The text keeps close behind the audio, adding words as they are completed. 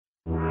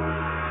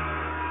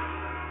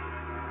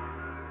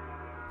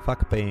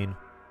Fuck pain.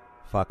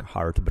 Fuck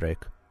heartbreak.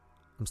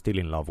 I'm still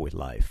in love with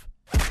life.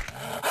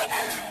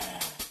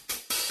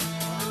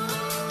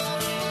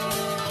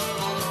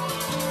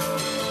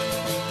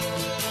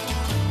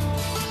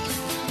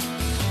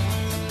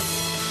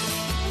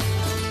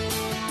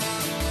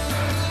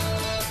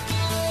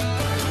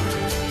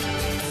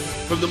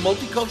 From the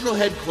multicultural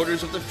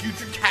headquarters of the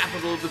future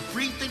capital of the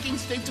free-thinking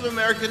states of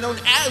America known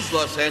as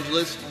Los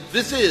Angeles,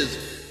 this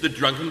is the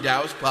Drunken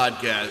Taoist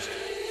Podcast.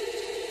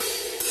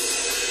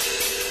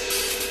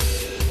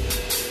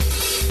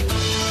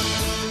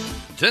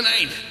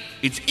 Tonight,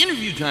 it's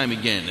interview time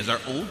again as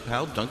our old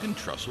pal Duncan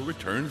Trussell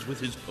returns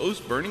with his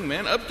post-Burning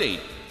Man update,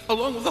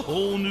 along with a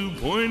whole new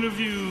point of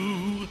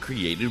view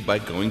created by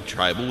going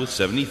tribal with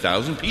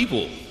 70,000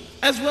 people,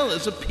 as well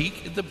as a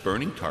peek at the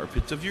burning tar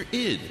pits of your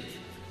id.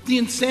 The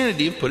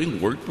insanity of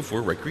putting work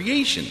before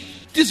recreation,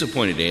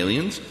 disappointed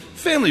aliens,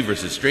 family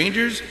versus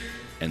strangers,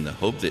 and the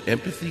hope that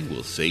empathy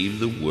will save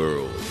the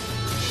world.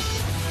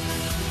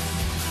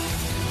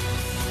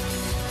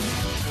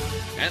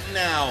 And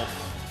now,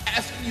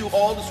 asking you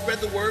all to spread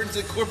the words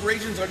that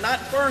corporations are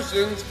not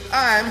persons,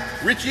 I'm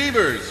Rich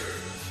Evers.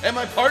 And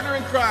my partner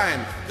in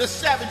crime, the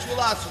savage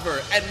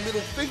philosopher and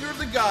middle finger of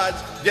the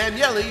gods,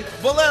 Daniele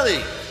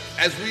Bolelli,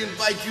 as we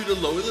invite you to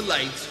lower the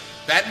lights,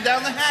 batten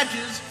down the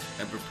hatches,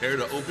 and prepare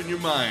to open your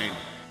mind.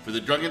 For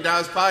the Drunken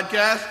Taoist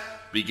Podcast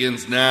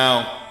begins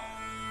now.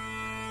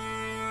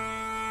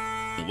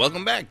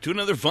 Welcome back to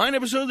another fine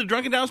episode of the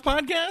Drunken Taoist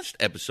Podcast,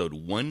 episode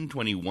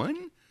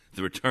 121,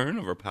 the return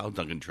of our pal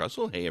Duncan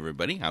Trussell. Hey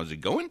everybody, how's it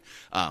going?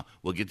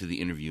 We'll get to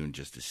the interview in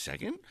just a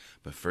second,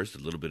 but first a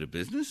little bit of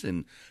business,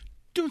 and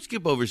don't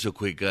skip over so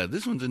quick.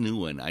 This one's a new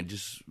one. I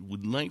just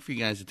would like for you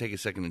guys to take a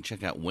second and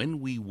check out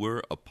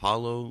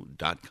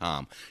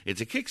whenwewereapollo.com.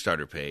 It's a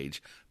Kickstarter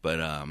page,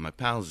 but my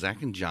pals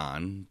Zach and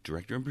John,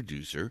 director and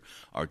producer,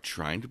 are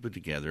trying to put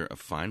together a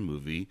fine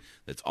movie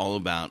that's all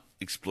about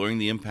exploring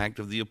the impact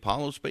of the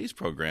Apollo space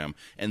program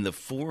and the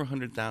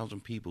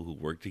 400,000 people who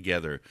worked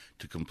together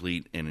to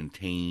complete an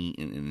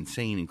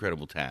insane,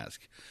 incredible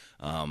task.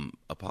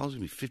 Apollo's going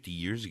to be 50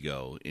 years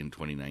ago in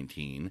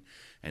 2019,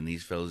 and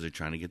these fellas are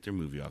trying to get their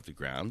movie off the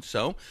ground.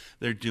 So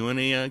they're doing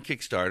a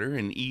Kickstarter,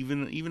 and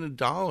even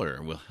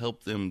 $1 will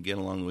help them get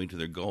along the way to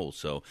their goal.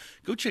 So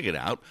go check it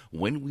out,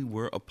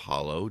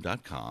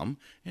 whenwewereapollo.com,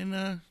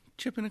 and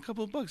chip in a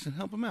couple of bucks and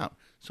help them out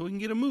so we can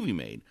get a movie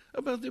made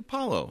about the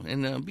Apollo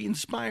and be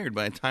inspired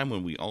by a time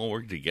when we all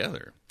worked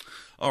together.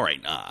 All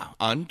right,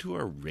 on to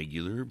our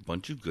regular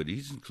bunch of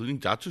goodies, including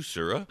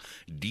Datsusura,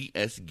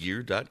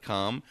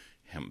 dsgear.com,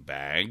 hemp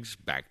bags,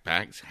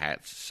 backpacks,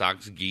 hats,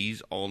 socks,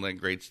 gis, all that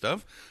great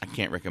stuff. I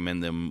can't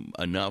recommend them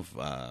enough.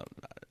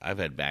 I've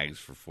had bags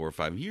for 4 or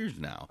 5 years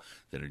now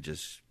that are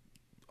just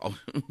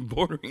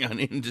bordering on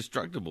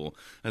indestructible.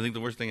 I think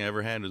the worst thing I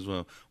ever had was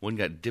one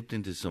got dipped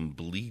into some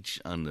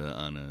bleach on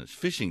a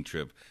fishing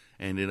trip,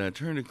 and it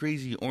turned a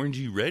crazy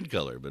orangey red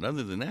color. But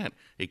other than that,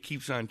 it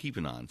keeps on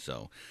keeping on.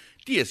 So,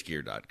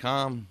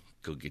 dsgear.com.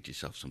 Go get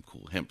yourself some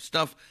cool hemp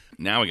stuff.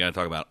 Now we got to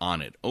talk about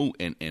Onnit,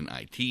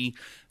 Onnit.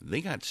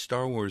 They got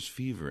Star Wars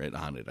fever at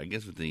Onnit. I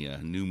guess with the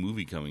new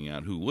movie coming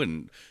out, who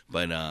wouldn't?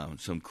 But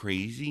some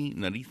crazy,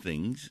 nutty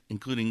things,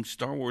 including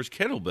Star Wars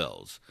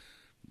kettlebells.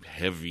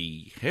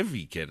 Heavy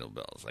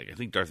kettlebells. Like, I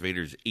think Darth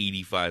Vader's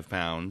 85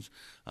 pounds.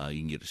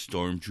 You can get a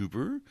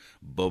Stormtrooper,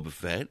 Boba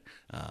Fett,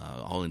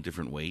 all in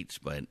different weights.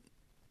 But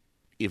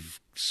if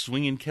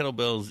swinging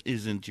kettlebells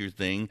isn't your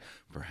thing,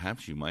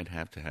 perhaps you might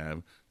have to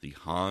have the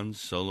Han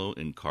Solo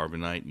in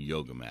carbonite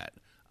yoga mat.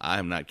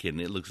 I'm not kidding.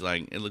 It looks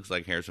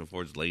like Harrison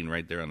Ford's laying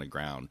right there on the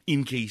ground,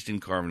 encased in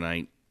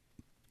carbonite.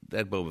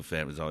 That Boba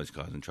Fett was always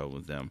causing trouble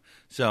with them.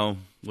 So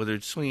whether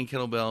it's swinging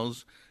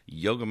kettlebells,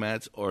 yoga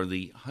mats, or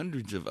the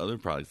hundreds of other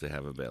products they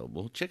have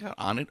available, check out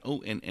Onnit,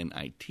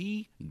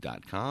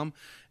 Onnit.com,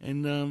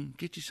 and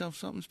get yourself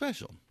something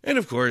special. And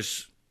of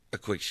course, a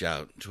quick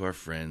shout to our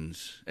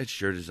friends at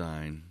Sure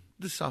Design,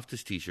 the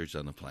softest t-shirts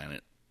on the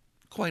planet.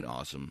 Quite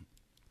awesome.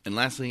 And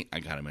lastly,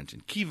 I gotta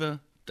mention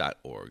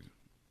Kiva.org.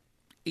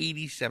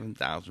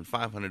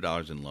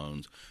 $87,500 in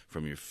loans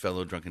from your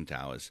fellow drunken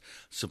Taoists.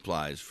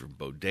 Supplies for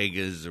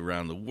bodegas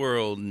around the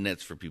world,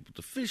 nets for people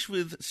to fish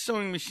with,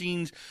 sewing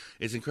machines.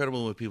 It's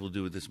incredible what people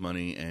do with this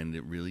money, and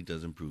it really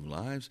does improve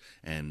lives.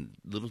 And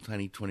little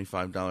tiny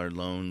 $25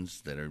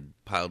 loans that are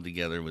piled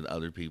together with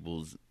other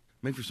people's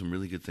make for some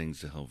really good things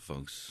to help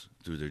folks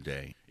through their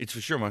day. It's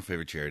for sure my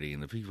favorite charity,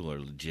 and the people are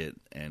legit.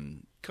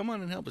 And come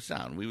on and help us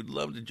out. We would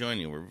love to join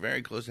you. We're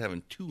very close to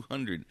having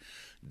 200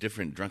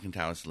 different Drunken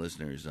Taoist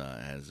listeners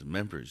as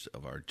members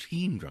of our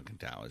team Drunken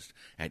Taoist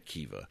at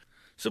Kiva.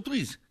 So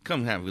please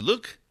come have a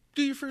look.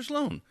 Do your first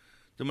loan.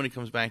 The money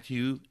comes back to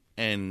you,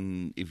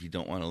 and if you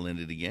don't want to lend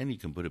it again, you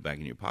can put it back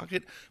in your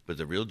pocket. But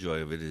the real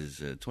joy of it is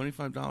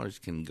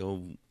 $25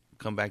 can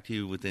come back to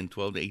you within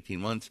 12 to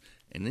 18 months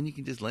and then you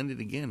can just lend it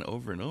again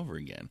over and over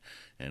again.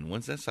 And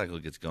once that cycle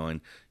gets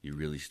going, you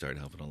really start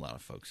helping a lot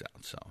of folks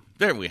out. So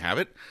there we have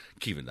it.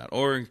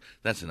 Keepin.org.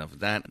 That's enough of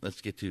that.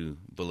 Let's get to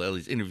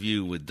Bolelli's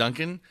interview with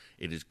Duncan.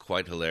 It is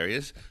quite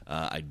hilarious.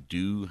 I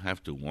do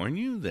have to warn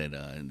you that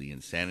the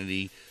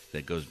insanity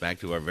that goes back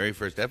to our very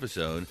first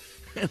episode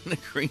and the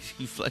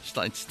crazy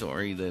fleshlight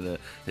story that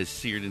has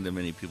seared into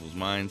many people's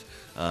minds,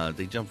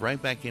 they jump right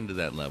back into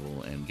that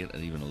level and get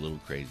even a little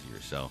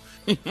crazier. So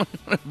you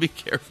might want to be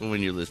careful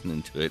when you're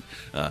listening to it.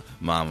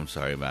 Mom, I'm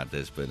sorry about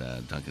this, but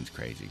Duncan's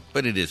crazy.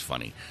 But it is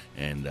funny,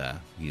 and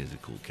he is a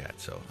cool cat,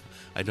 so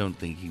I don't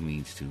think he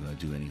means to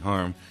do any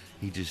harm.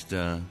 He just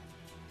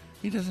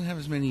he doesn't have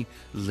as many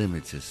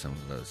limits as some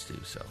of us do.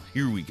 So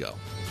here we go.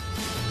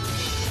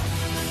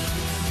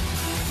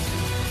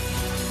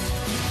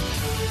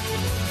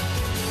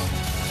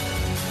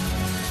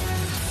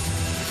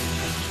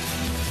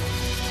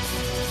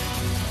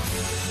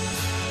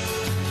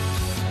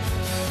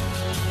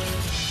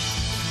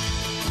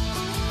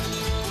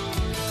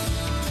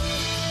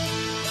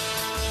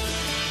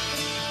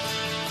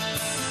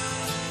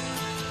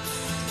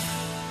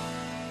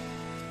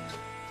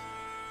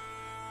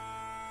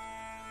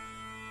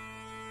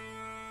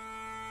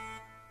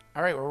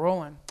 All right, we're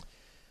rolling.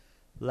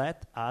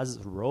 Let us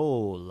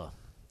roll.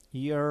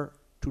 Here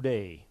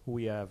today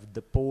we have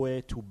the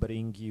poet who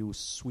bring you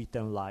sweet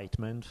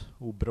enlightenment,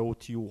 who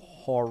brought you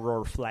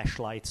horror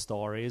flashlight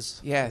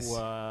stories. Yes.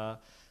 The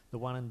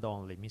one and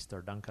only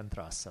Mr. Duncan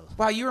Trussell.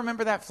 Wow, you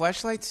remember that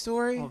fleshlight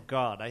story? Oh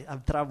God,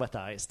 I'm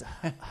traumatized.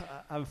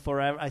 I'm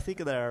forever. I think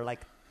they're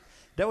like.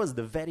 That was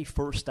the very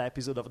first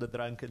episode of the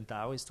Drunken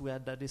Taoist. We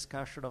had that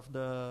discussion of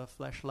the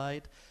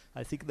flashlight.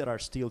 I think there are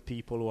still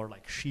people who are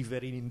like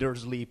shivering in their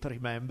sleep,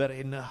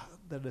 remembering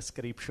the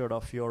description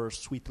of your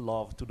sweet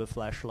love to the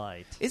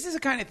flashlight. This is the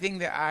kind of thing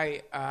that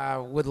I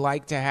would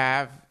like to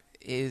have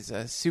is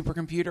a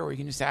supercomputer where you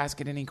can just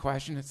ask it any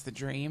question. It's the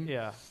dream.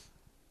 Yeah.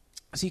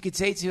 So you could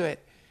say to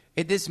it,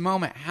 at this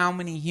moment, how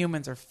many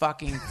humans are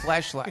fucking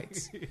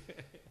fleshlights?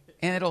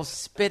 And it'll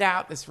spit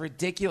out this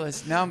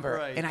ridiculous number.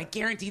 Right. And I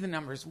guarantee the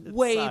number is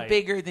way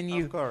bigger than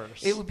you. Of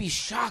course. It would be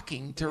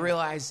shocking to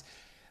realize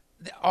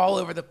that all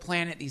over the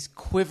planet, these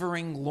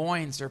quivering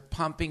loins are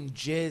pumping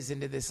jizz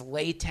into this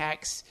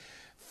latex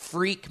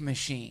freak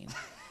machine.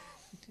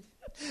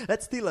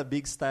 That's still a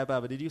big step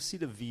up. Did you see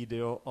the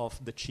video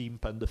of the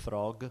chimp and the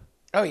frog?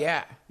 Oh,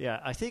 yeah.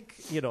 Yeah, I think,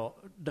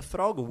 the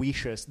frog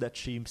wishes that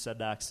chimps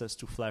had access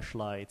to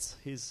flashlights.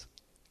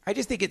 I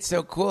just think it's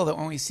so cool that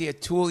when we see a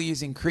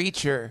tool-using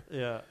creature,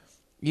 Yeah.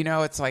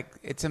 It's like,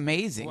 it's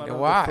amazing One to of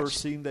watch. the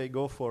first thing they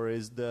go for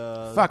is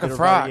the Fuck a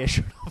frog.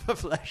 variation of a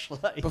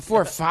flashlight.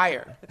 Before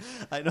fire.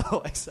 I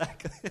know,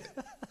 exactly.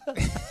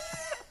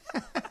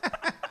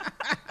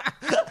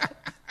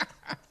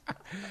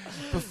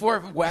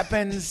 Before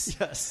weapons.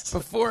 Yes.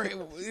 Before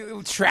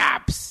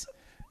traps.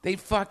 They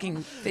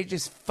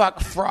just fuck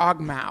frog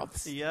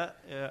mouths. Yeah.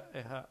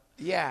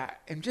 Yeah,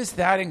 and just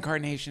that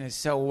incarnation is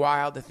so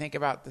wild to think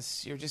about.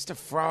 This, you're just a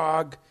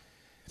frog,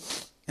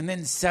 and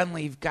then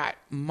suddenly you've got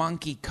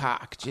monkey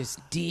cock just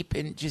deep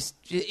into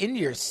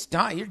your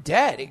stomach. You're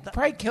dead. It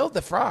probably killed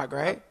the frog,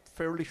 right? I'm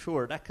fairly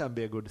sure that can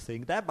be a good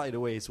thing. That, by the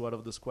way, is one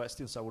of those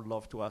questions I would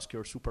love to ask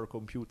your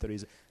supercomputer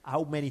is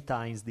how many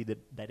times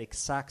did that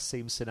exact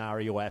same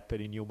scenario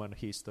happen in human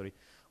history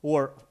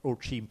or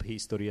chimp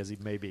history, as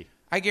it may be?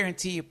 I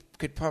guarantee you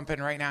could pump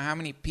in right now how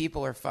many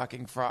people are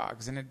fucking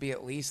frogs, and it'd be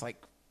at least like,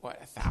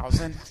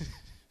 1,000?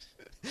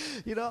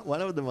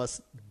 One of the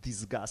most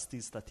disgusting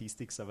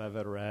statistics I've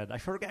ever read, I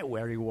forget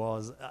where it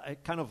was. I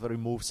kind of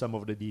removed some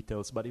of the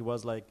details, but it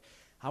was like,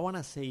 I want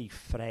to say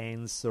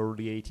France,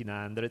 early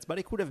 1800s, but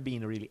it could have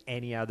been really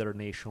any other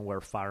nation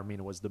where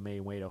farming was the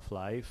main way of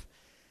life.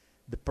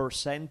 The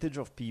percentage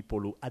of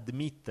people who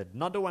admitted,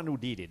 not the one who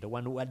did it, the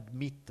one who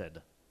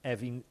admitted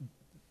having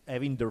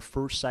their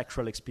first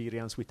sexual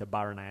experience with a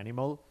barn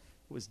animal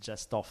was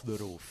just off the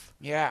roof.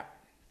 Yeah.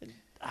 And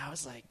I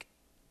was like...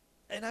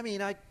 And I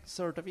mean, I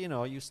sort of,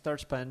 you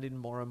start spending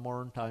more and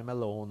more time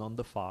alone on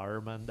the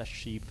farm, and the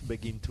sheep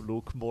begin to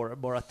look more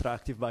and more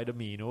attractive by the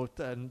minute,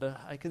 and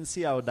I can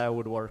see how that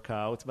would work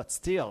out, but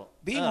still.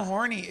 Being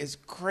horny is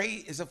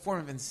a form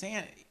of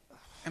insanity.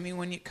 I mean,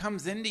 when it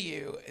comes into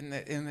you, and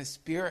the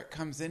spirit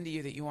comes into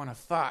you that you want to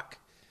fuck,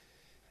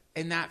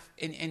 and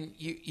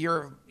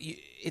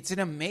it's an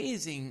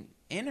amazing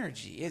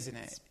energy, isn't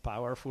it? It's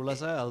powerful as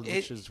hell,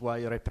 which is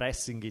why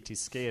repressing it is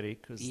scary,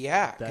 because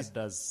that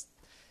does...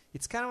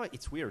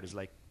 It's weird. It's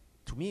like,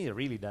 to me,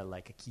 really that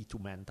like a key to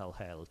mental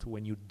health.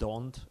 When you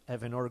don't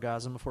have an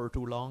orgasm for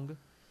too long,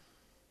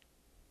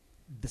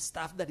 the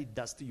stuff that it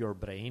does to your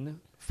brain,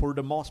 for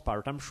the most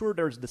part, I'm sure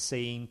there's the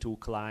saint who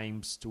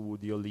climbs to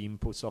the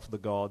Olympus of the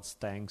gods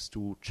thanks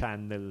to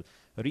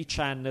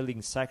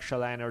rechanneling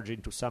sexual energy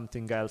into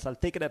something else. I'll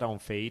take that on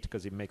faith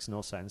because it makes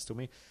no sense to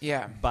me.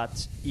 Yeah.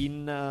 But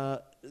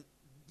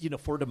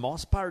for the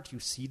most part, you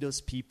see those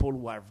people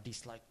who have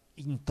this like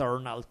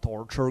internal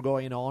torture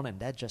going on, and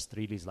that just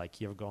really is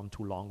like you've gone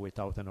too long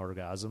without an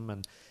orgasm.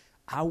 And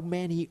how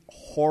many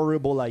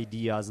horrible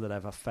ideas that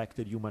have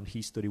affected human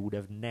history would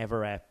have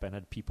never happened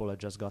had people had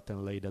just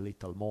gotten laid a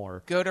little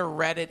more. Go to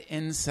Reddit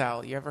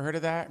Incel. You ever heard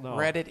of that? No.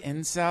 Reddit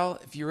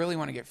Incel. If you really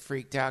want to get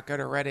freaked out, go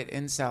to Reddit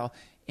Incel.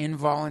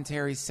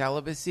 Involuntary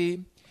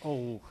celibacy.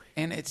 Oh.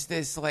 And it's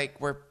this like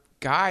where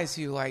guys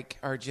who like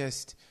are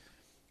just,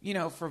 you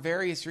know, for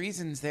various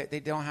reasons that they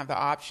don't have the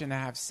option to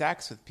have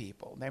sex with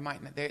people. They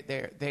might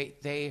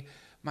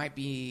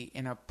be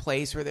in a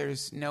place where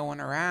there's no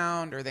one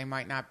around, or they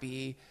might not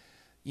be,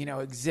 you know,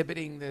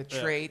 exhibiting the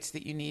traits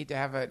that you need to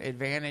have an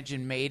advantage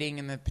in mating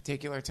in the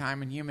particular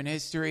time in human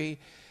history.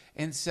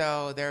 And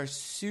so they're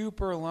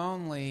super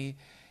lonely,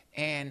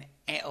 and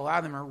a lot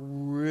of them are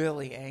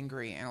really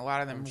angry, and a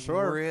lot of them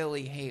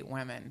really hate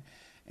women.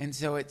 And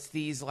so it's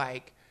these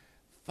like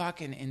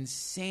fucking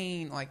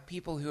insane, like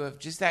people who have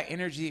just that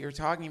energy that you're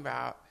talking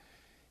about.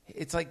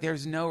 It's like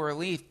there's no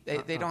relief.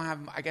 They don't have,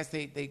 I guess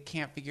they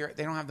can't figure,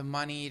 they don't have the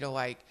money to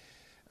like,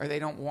 or they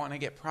don't want to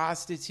get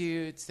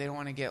prostitutes. They don't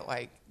want to get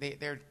like,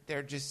 they're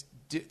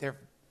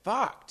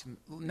fucked,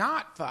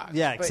 not fucked.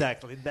 Yeah,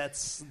 exactly.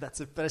 That's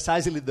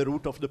precisely the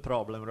root of the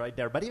problem right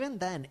there. But even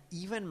then,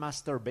 even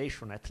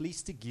masturbation, at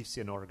least it gives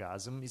you an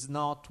orgasm. It's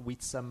not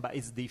with somebody,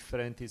 it's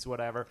different, it's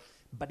whatever.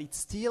 But it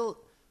still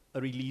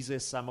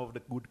releases some of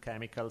the good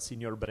chemicals in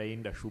your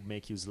brain that should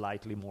make you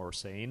slightly more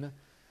sane.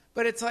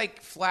 But it's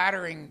like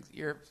flattering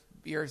your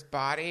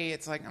body.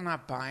 It's like, I'm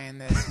not buying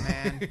this,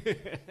 man.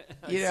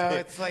 You know,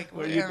 it's like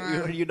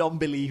you don't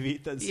believe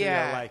it, and so you're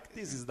like,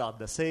 this is not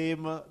the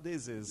same.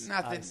 This is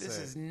nothing. This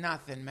is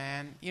nothing,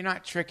 man. You're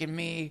not tricking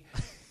me.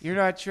 You're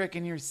not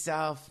tricking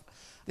yourself.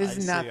 This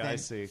is nothing. I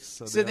see.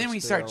 So then we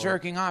start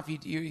jerking off.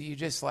 You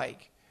just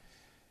like,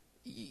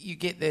 you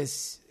get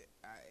this.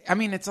 I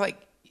mean, it's like,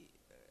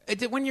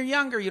 when you're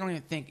younger, you don't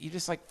even think. You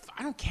just like,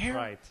 I don't care.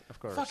 Right, of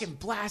course. Fucking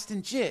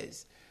blasting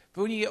jizz.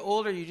 But when you get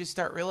older, you just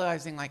start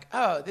realizing, like,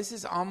 oh, this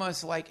is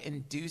almost like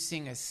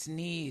inducing a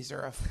sneeze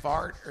or a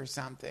fart or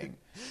something.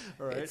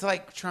 Right. It's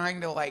like trying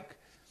to, like,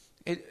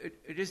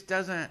 it just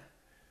doesn't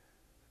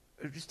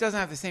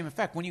have the same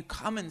effect. When you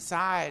come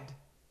inside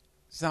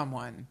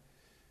someone,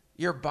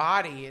 your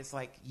body is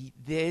like,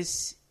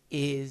 this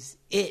is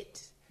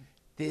it.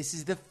 This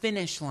is the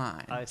finish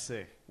line. I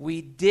see.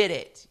 We did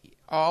it.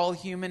 All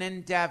human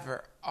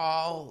endeavor.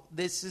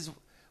 This is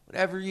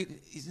whatever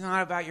it's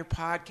not about your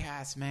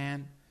podcast,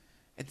 man.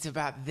 It's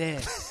about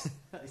this.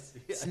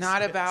 It's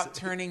not about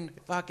turning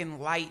fucking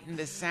light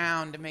into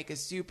sound to make a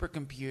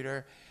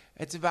supercomputer.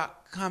 It's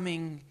about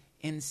coming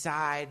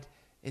inside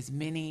as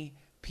many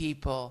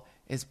people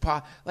as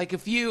possible. Like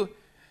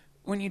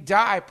when you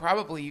die,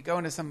 probably you go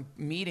into some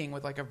meeting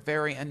with like a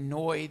very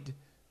annoyed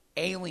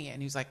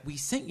alien who's like, we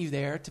sent you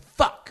there to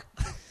fuck.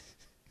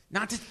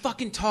 Not to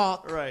fucking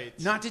talk. Right.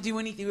 Not to do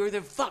anything. We're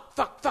there, fuck.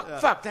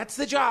 That's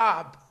the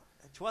job.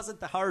 It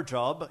wasn't a hard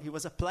job. It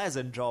was a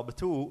pleasant job,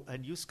 too.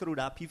 And you screwed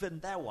up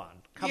even that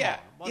one. Come on.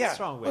 What's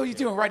wrong with you? Oh, you're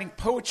doing writing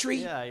poetry?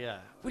 Yeah.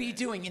 What are you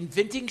doing?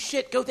 Inventing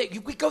shit? Go there.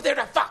 We go there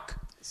to fuck.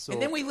 So,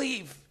 and then we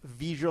leave.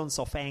 Visions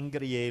of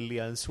angry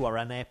aliens who are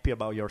unhappy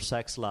about your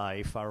sex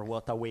life are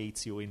what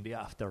awaits you in the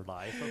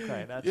afterlife.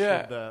 Okay, that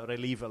should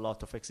relieve a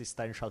lot of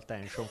existential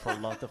tension for a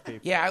lot of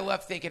people. Yeah, I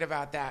love thinking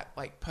about that.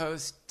 Like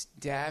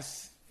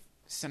post-death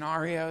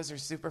scenarios are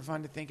super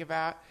fun to think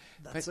about.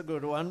 That's a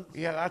good one.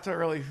 Yeah, that's a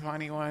really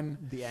funny one.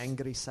 The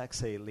angry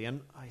sex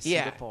alien. I see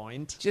the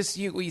point. Just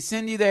we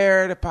send you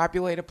there to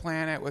populate a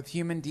planet with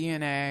human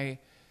DNA.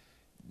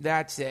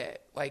 That's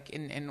it. Like,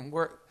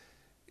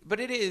 but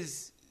it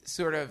is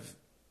sort of,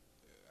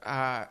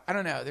 I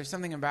don't know. There's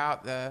something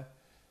about the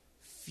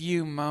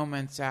few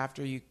moments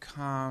after you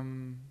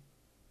come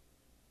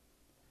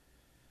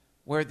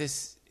where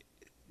this.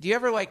 Do you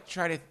ever like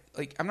try to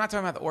like? I'm not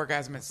talking about the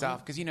orgasm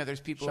itself, because you know there's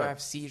people who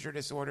have seizure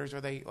disorders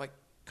where they like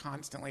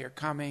constantly are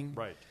coming,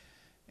 right?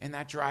 And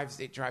that drives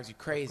you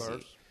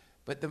crazy.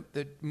 But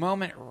the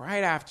moment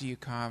right after you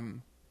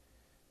come,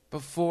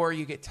 before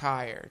you get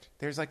tired,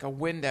 there's like a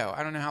window.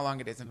 I don't know how long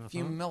it is, a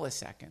few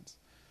milliseconds,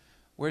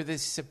 where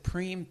this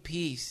supreme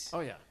peace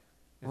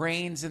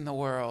reigns in the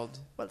world.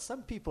 Well,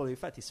 some people, in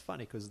fact, it's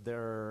funny because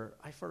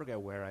I forget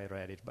where I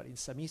read it, but in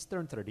some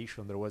Eastern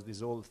tradition, there was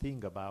this whole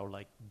thing about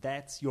like,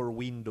 that's your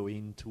window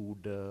into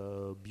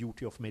the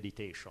beauty of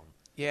meditation.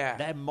 Yeah.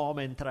 That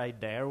moment right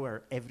there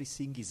where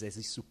everything is as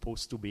it's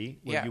supposed to be,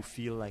 where you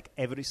feel like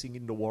everything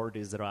in the world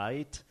is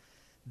right,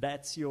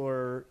 that's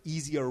your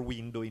easier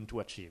window into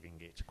achieving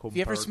it. Have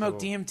you ever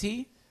smoked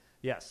DMT?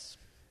 Yes.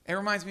 It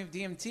reminds me of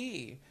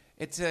DMT.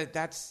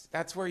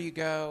 That's where you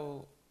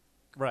go.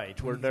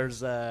 Right, where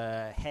there's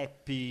a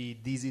happy,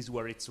 this is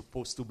where it's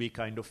supposed to be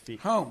kind of fit.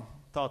 Home.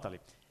 Totally.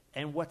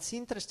 And what's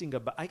interesting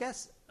about, I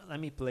guess, let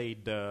me play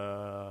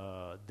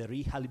the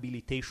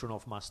rehabilitation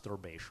of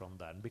masturbation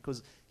then.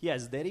 Because,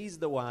 yes, there is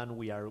the one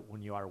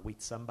when you are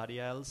with somebody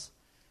else.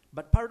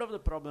 But part of the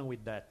problem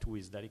with that, too,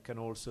 is that it can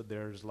also,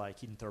 there's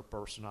like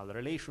interpersonal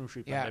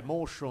relationship and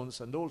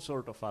emotions and all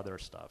sort of other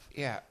stuff.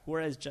 Yeah.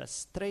 Whereas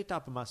just straight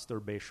up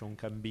masturbation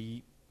can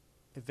be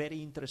a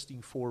very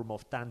interesting form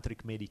of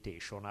tantric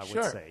meditation, I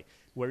would say,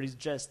 where it's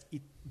just,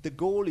 the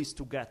goal is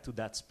to get to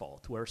that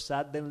spot where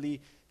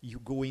suddenly you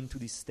go into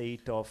this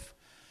state of,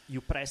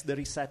 you press the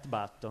reset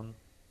button,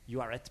 you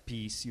are at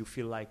peace, you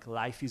feel like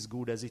life is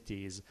good as it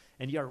is,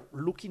 and you're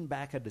looking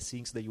back at the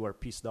things that you were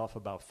pissed off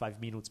about 5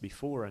 minutes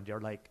before, and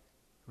you're like,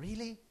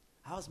 really?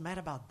 I was mad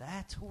about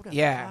that? Who the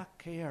fuck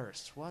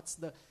cares?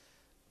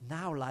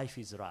 Now life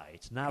is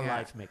right. Now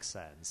life makes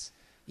sense.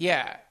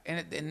 Yeah,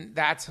 and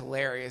that's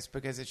hilarious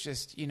because it's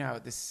just,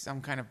 this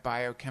some kind of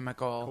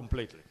biochemical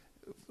completely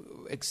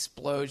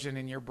explosion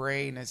in your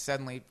brain has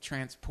suddenly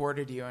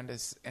transported you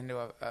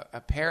into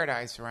a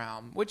paradise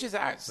realm, which is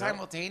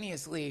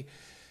simultaneously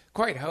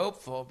quite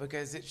hopeful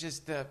because it's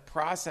just the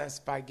process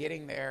by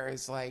getting there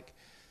is like,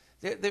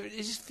 it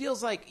just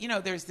feels like,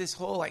 there's this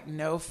whole like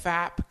no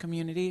FAP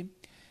community,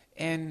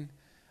 and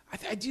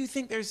I do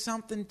think there's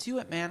something to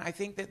it, man. I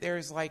think that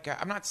there's like,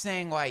 I'm not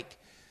saying like,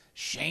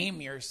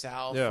 shame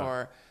yourself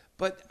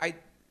but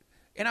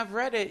I've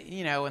read it,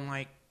 and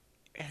like,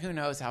 who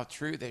knows how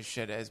true this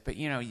shit is, but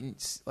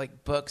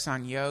like books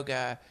on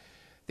yoga,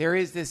 there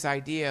is this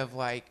idea of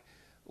like,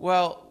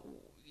 well,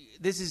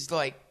 this is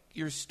like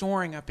you're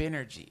storing up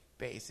energy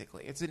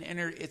basically. It's an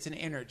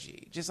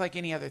energy just like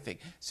any other thing.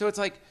 So it's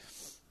like,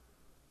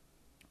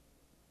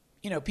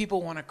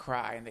 people want to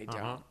cry and they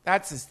don't.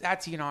 That's I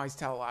always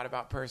tell a lot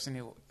about a person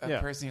who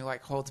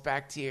like holds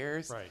back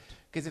tears, right?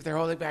 Because if they're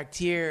holding back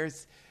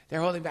tears, they're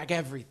holding back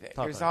everything.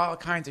 Totally. There's all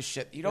kinds of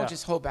shit. You don't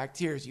just hold back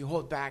tears. You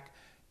hold back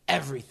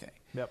everything.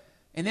 Yep.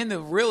 And then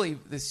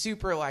the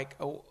super like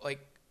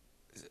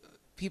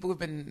people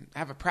who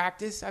have a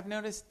practice, I've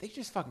noticed, they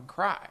just fucking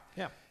cry.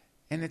 Yeah.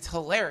 And it's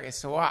hilarious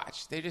to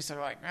watch. They just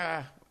are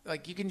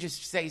like you can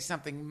just say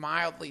something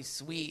mildly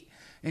sweet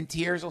and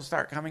tears will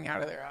start coming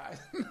out of their eyes.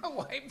 They'll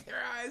wipe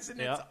their eyes and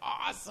it's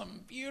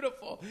awesome,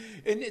 beautiful.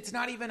 And it's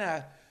not even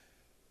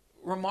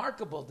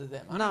remarkable to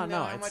them.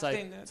 No,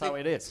 it's how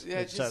it is. Yeah,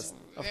 it's just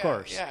of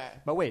course. Yeah.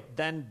 But wait,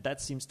 then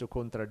that seems to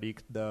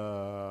contradict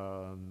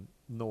the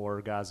no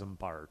orgasm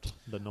part,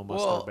 the no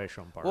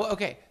masturbation part. Well,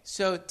 okay.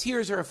 So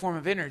tears are a form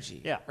of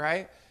energy,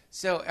 right?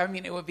 So, I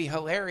mean, it would be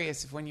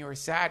hilarious if when you were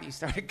sad, you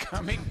started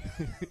coming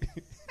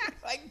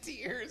like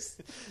tears.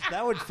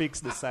 That would fix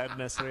the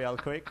sadness real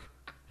quick.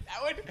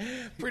 That would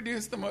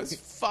produce the most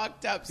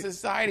fucked up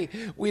society.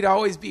 We'd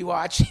always be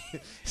watching.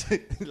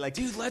 Like,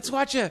 dude, let's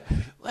watch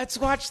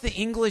The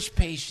English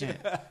Patient.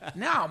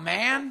 No,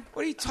 man.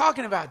 What are you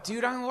talking about,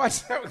 dude? I'm gonna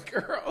watch that with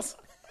girls.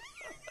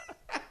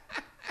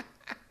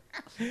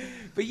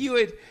 But you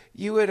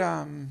would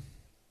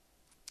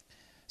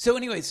so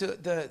anyway, so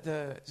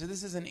so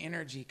this is an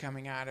energy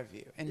coming out of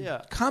you. And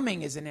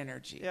coming is an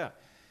energy. Yeah.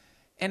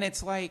 And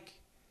it's like,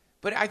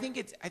 but I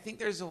think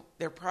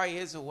there probably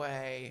is a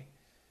way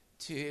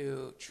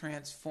to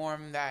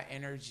transform that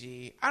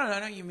energy. I don't know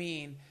what you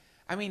mean.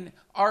 I mean,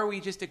 are we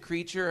just a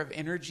creature of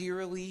energy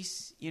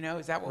release?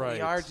 Is that what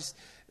we are? Just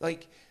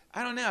like,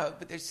 I don't know,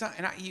 but there's some,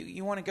 and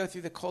you want to go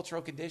through the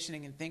cultural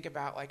conditioning and think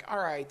about like, all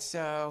right,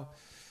 so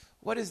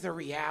what is the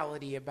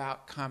reality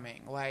about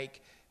coming?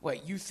 Like,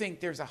 what, you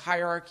think there's a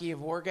hierarchy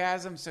of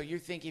orgasm? So you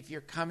think if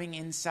you're coming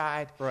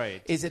inside,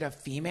 right, is it a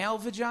female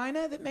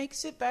vagina that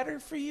makes it better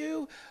for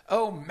you?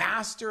 Oh,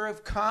 master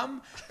of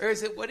cum? Or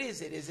is it, what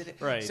is it? Is it,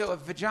 right. So a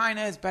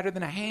vagina is better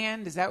than a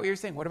hand? Is that what you're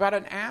saying? What about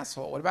an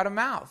asshole? What about a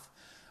mouth?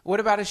 What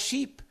about a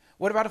sheep?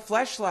 What about a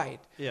fleshlight?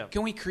 Yeah.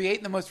 Can we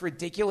create the most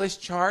ridiculous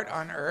chart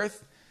on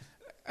earth?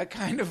 A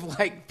kind of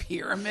like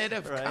pyramid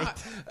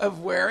of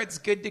where it's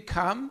good to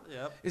come.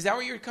 Yep. Is that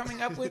what you're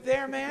coming up with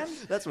there, man?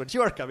 That's what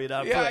you're coming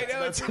up with. Yeah, I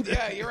know.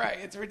 Yeah, you're right.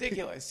 It's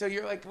ridiculous. So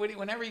you're like,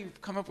 whenever you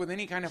come up with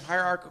any kind of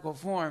hierarchical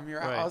form,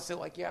 you're also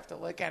like, you have to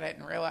look at it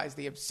and realize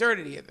the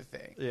absurdity of the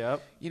thing.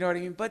 Yep. You know what I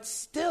mean? But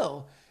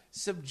still,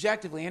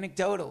 subjectively,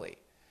 anecdotally,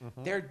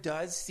 there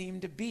does seem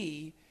to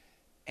be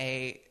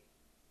an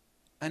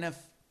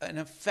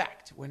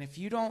effect when if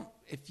you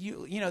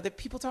that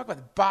people talk about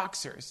the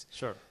boxers.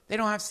 Sure. They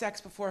don't have sex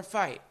before a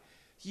fight.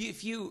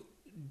 If you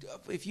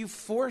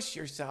force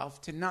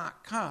yourself to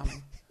not come.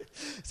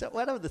 So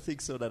one of the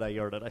things that I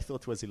heard that I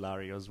thought was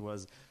hilarious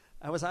was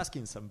I was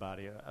asking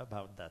somebody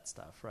about that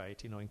stuff,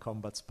 right? In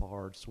combat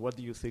sports, what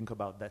do you think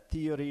about that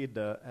theory?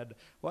 And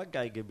one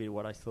guy gave me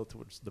what I thought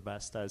was the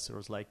best answer.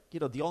 Was like,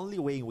 the only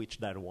way in which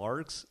that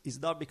works is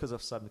not because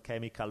of some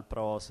chemical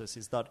process.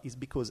 It's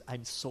because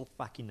I'm so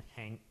fucking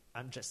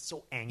I'm just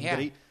so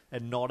angry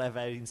and not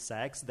having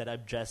sex that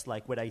I'm just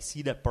like, when I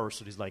see that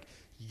person, it's like,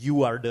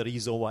 you are the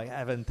reason why I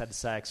haven't had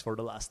sex for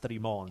the last 3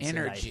 months.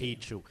 Energy. And I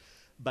hate you.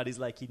 But it's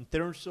like, in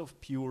terms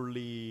of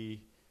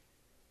purely,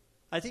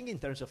 I think in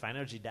terms of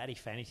energy, that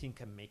if anything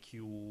can make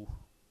you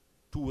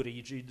too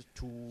rigid,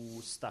 too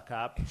stuck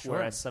up,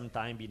 whereas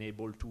sometimes being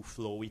able to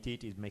flow with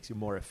it makes you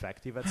more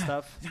effective at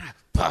stuff.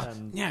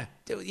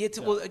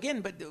 Well,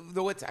 again, but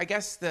I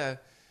guess the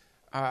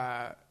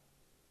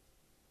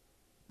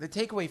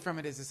takeaway from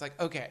it is it's like,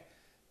 okay,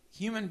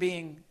 human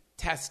being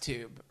test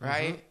tube,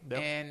 right? Yep.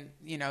 And,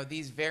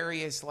 these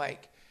various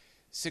like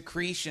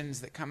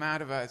secretions that come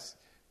out of us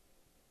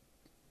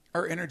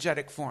or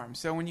energetic form.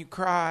 So when you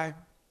cry,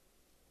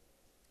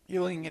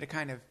 you're looking at a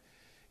kind of,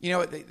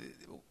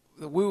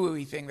 the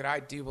woo-woo-y thing that I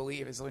do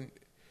believe is when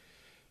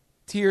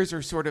tears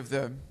are sort of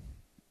the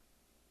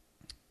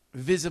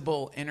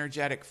visible,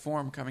 energetic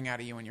form coming out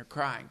of you when you're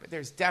crying. But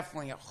there's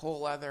definitely a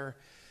whole other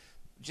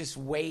just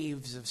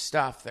waves of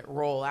stuff that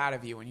roll out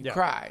of you when you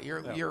cry.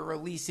 You're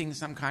releasing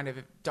some kind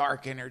of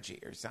dark energy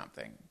or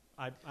something.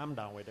 I'm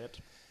down with it.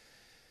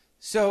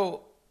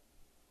 So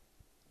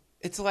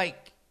it's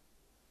like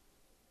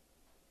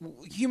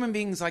human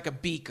beings like a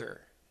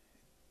beaker,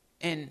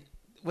 and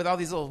with all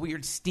these little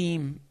weird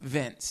steam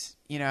vents,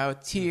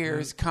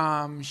 tears,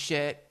 cum,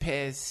 shit,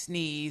 piss,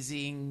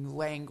 sneezing,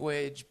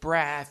 language,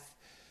 breath,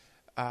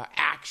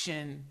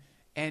 action,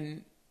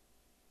 and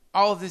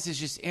all of this is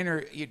just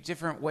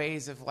different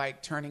ways of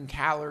like turning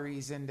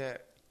calories into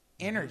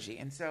energy.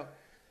 And so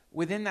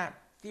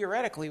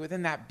theoretically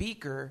within that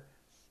beaker,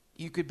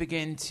 you could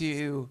begin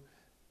to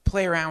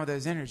play around with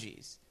those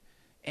energies.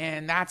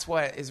 And that's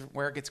where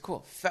it gets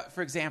cool.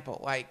 For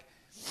example, like,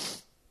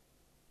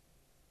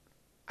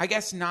 I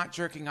guess not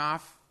jerking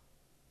off,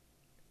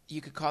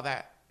 you could call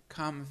that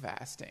cum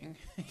fasting.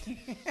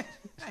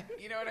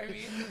 You know what I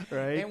mean?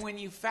 Right. And when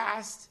you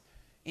fast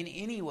in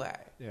any way,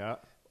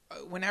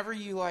 whenever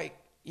you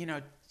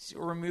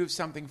remove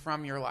something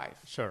from your life,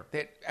 sure,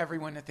 that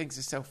everyone thinks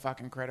is so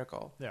fucking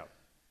critical,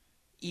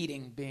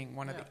 eating being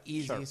one of the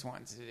easiest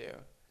ones to do,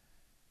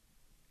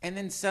 and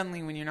then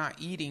suddenly when you're not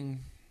eating,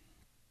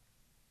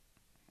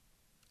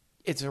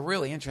 it's a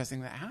really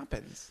interesting that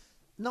happens.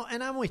 No,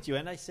 and I'm with you.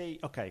 And I say,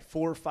 okay,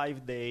 4 or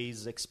 5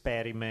 days,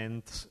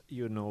 experiment,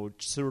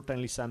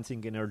 certainly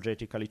something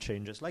energetically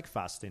changes, like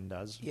fasting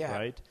does,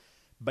 right?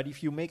 But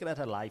if you make that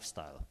a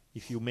lifestyle,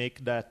 if you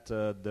make that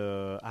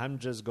I'm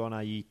just going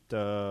to eat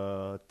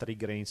 3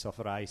 grains of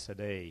rice a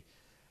day,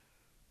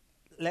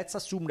 let's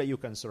assume that you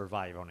can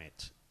survive on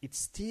it. It's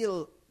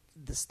still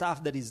the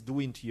stuff that is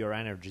doing to your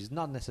energy is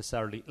not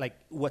necessarily, like,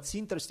 what's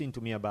interesting to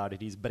me about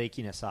it is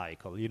breaking a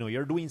cycle.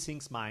 You're doing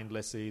things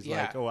mindlessly. It's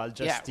like, I'll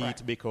just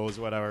eat because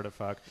whatever the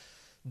fuck.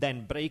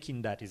 Then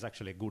breaking that is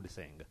actually a good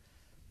thing.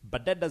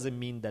 But that doesn't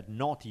mean that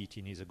not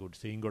eating is a good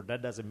thing, or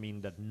that doesn't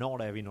mean that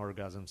not having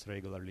orgasms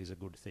regularly is a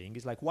good thing.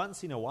 It's like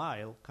once in a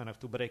while, kind of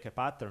to break a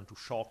pattern, to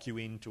shock you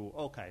into,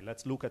 okay,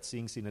 let's look at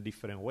things in a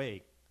different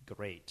way.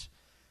 Great.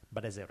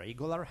 But as a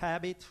regular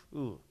habit,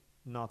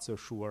 not so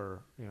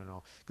sure,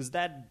 because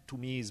that to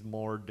me is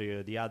more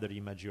the other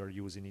image you're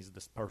using is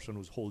this person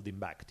who's holding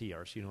back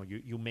tears.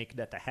 You make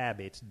that a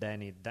habit,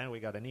 then we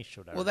got an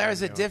issue there. Well,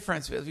 there's a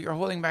difference. If you're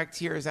holding back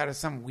tears out of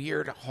some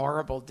weird,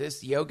 horrible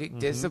yogic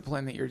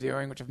discipline that you're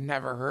doing, which I've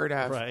never heard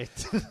of, right?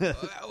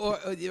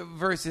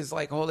 Versus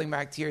like holding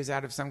back tears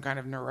out of some kind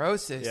of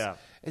neurosis,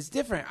 it's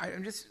different.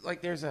 I'm just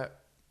like,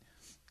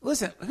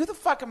 listen, who the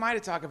fuck am I to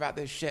talk about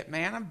this shit,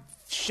 man? I'm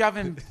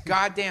shoving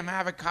goddamn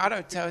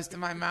avocado toast in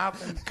my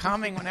mouth and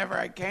coming whenever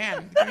I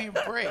can. Give me a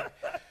break.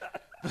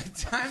 But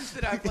times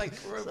that I've like...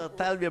 So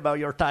tell me about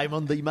your time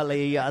on the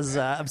Himalayas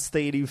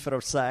abstaining from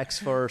sex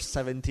for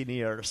 17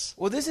 years.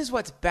 Well, this is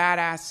what's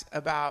badass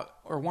about,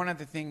 or one of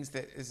the things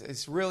that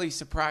is really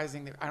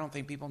surprising that I don't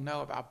think people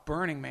know about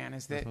Burning Man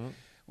is that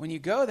when you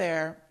go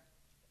there,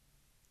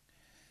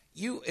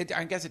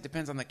 I guess it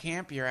depends on the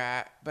camp you're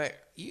at, but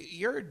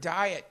your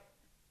diet...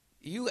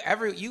 You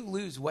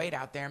lose weight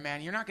out there,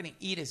 man. You're not going to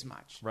eat as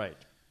much. Right.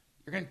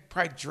 You're going to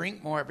probably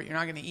drink more, but you're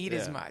not going to eat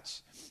as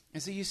much.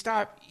 And so you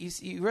stop.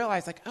 You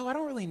realize, like, I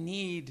don't really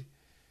need.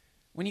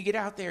 When you get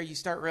out there, you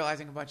start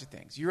realizing a bunch of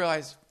things. You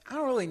realize I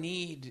don't really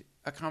need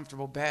a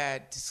comfortable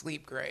bed to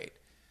sleep great.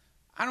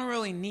 I don't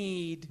really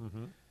need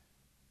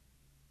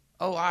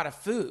a lot of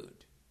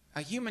food.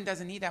 A human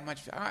doesn't need that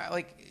much.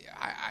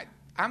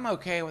 I'm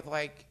okay with,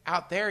 like,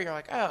 out there. You're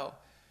like, a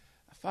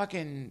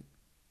fucking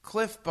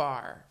Cliff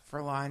Bar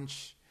for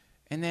lunch,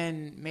 and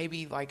then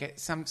maybe like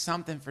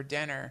something for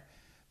dinner,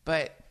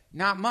 but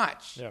not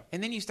much. Yeah.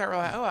 And then you start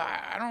realizing,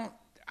 I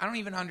don't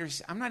even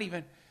understand. I'm not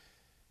even.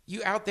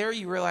 You out there,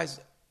 you realize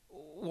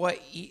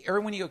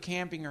or when you go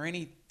camping or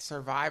any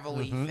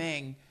survival-y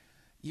thing,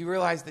 you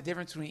realize the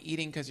difference between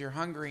eating because you're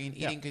hungry and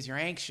eating because you're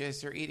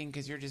anxious, or eating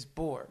because you're just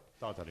bored.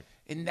 Totally.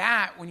 And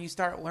that, when you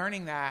start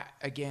learning that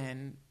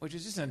again, which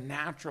is just a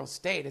natural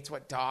state, it's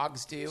what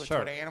dogs do, it's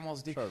what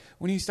animals do. Sure.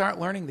 When you start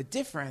learning the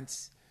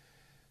difference,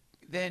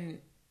 then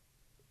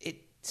it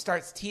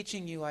starts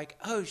teaching you like,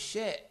 oh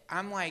shit,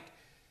 I'm like,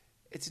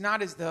 it's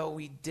not as though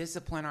we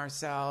discipline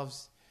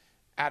ourselves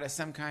out of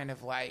some kind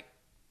of like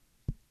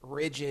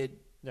rigid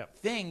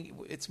thing.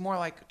 It's more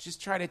like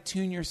just try to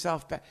tune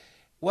yourself back.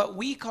 What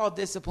we call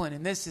discipline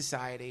in this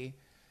society,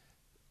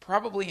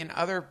 probably in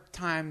other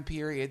time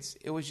periods,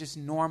 it was just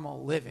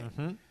normal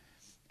living.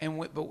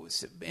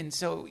 And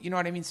so, you know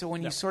what I mean? So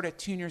when you sort of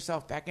tune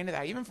yourself back into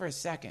that, even for a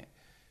second,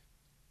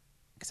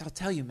 because I'll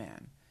tell you,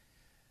 man,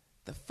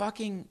 the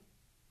fucking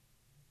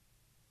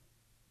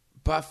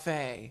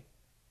buffet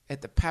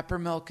at the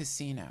Peppermill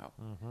Casino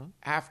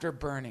after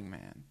Burning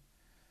Man,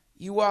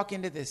 you walk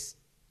into this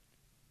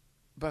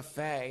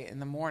buffet in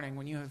the morning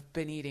when you have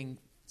been eating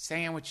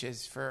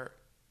sandwiches for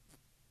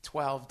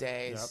 12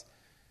 days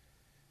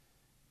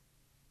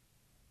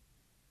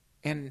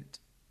And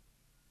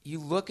you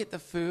look at the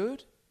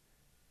food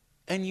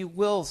and you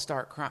will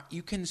start crying.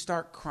 You can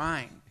start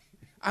crying.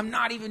 I'm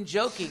not even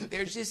joking.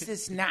 There's just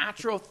this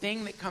natural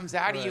thing that comes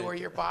out of you where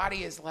your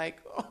body is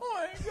like, oh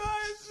my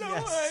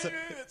God,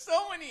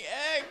 so many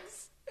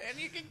eggs. And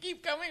you can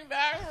keep coming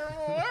back for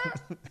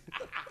more.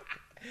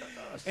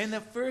 And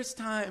the first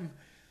time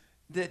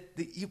that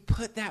you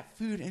put that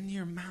food into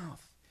your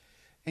mouth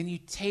and you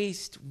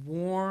taste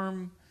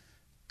warm,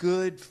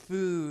 good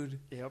food,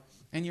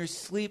 and you're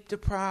sleep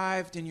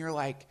deprived, and you're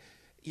like,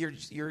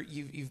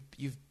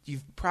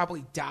 you've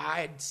probably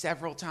died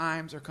several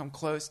times or come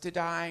close to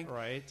dying.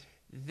 Right.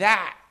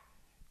 That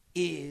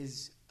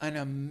is an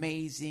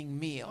amazing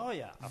meal. Oh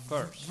yeah, of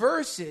course.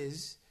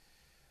 Versus,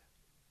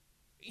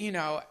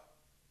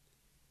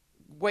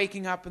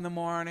 waking up in the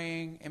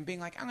morning and being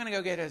like, I'm going to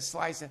go get a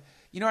slice of,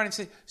 you know what I'm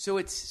saying?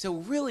 So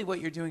really what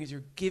you're doing is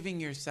you're giving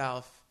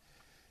yourself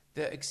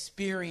the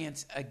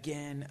experience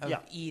again of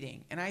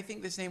eating. And I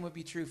think the same would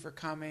be true for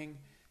coming.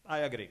 I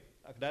agree.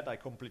 That I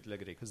completely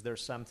agree, because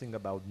there's something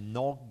about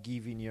not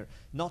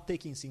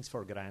taking things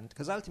for granted,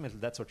 because ultimately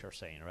that's what you're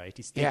saying, right?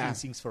 It's taking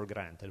things for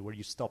granted, where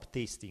you stop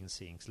tasting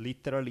things,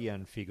 literally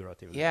and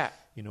figuratively. Yeah.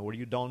 Where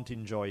you don't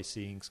enjoy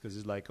things, because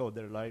it's like,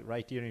 they're like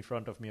right here in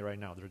front of me right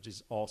now. There's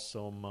this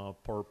awesome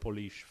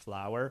purplish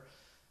flower.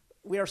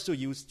 We are so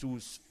used to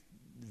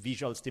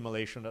visual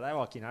stimulation that I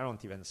walk in, I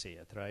don't even see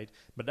it, right?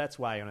 But that's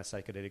why on a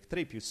psychedelic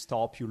trip, you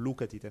stop, you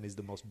look at it, and it's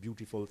the most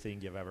beautiful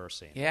thing you've ever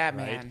seen. Yeah, right?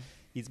 man.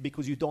 It's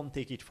because you don't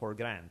take it for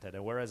granted,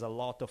 whereas a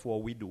lot of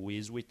what we do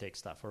is we take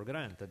stuff for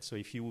granted. So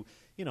if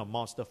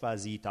most of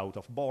us eat out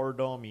of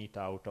boredom, eat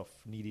out of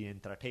needing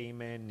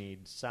entertainment,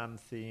 need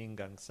something,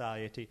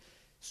 anxiety.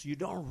 So you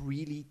don't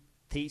really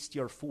taste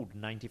your food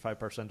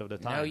 95% of the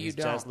time. No, you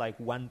don't. It's just like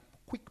one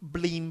quick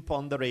blimp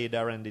on the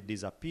radar and it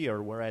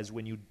disappears. Whereas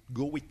when you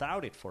go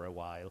without it for a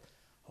while,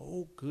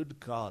 oh, good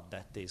God,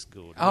 that tastes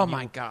good. Oh,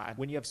 my God.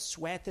 When you have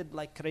sweated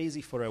like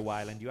crazy for a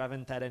while and you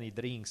haven't had any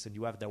drinks and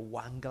you have the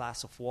one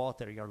glass of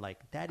water, you're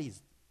like, that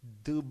is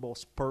the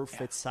most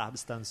perfect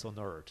substance on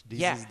earth.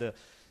 This is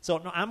So,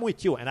 no, I'm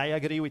with you, and I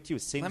agree with you.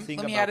 Same thing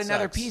about Let me add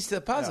another sex. piece to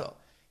the puzzle.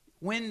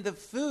 Yeah. When the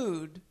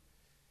food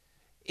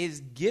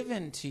is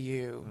given to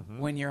you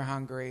when you're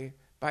hungry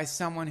by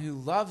someone who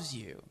loves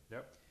you,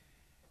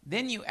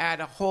 then you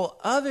add a whole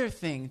other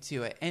thing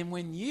to it. And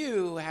when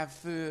you have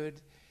food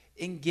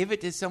and give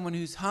it to someone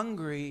who's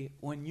hungry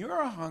when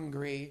you're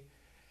hungry,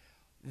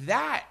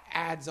 that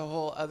adds a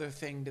whole other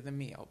thing to the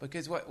meal.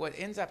 Because what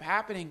ends up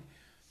happening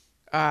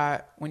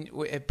when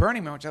at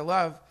Burning Man, which I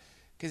love,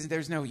 because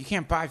you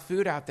can't buy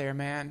food out there,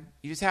 man.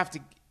 You just have to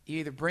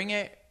either bring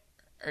it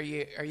or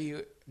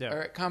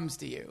or it comes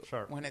to you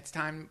when it's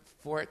time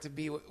for it to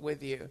be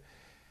with you.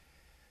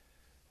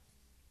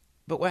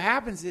 But what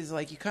happens is,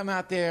 like, you come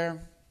out there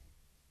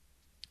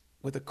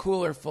with a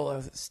cooler full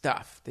of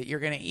stuff that you're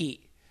going to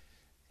eat.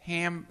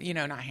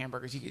 Not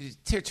hamburgers,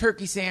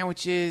 turkey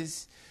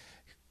sandwiches,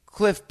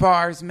 Cliff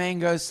Bars,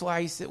 mango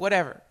slice,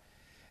 whatever.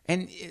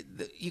 And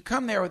you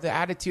come there with the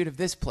attitude of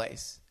this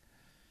place,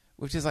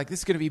 which is like, this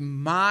is going to be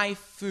my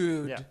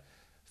food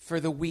for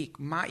the week.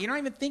 You're not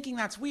even thinking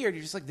that's weird.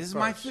 You're just like, this is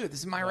my food. This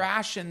is my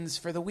rations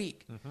for the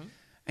week. Mm-hmm.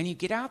 And you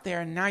get out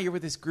there, and now you're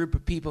with this group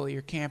of people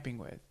you're camping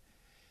with.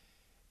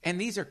 And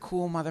these are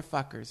cool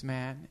motherfuckers,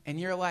 man. And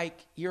you're like,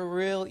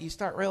 you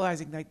start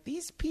realizing, like,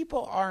 these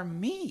people are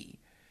me.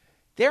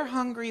 They're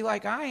hungry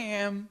like I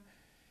am.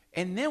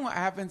 And then what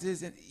happens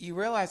is you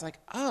realize, like,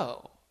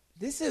 oh,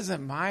 this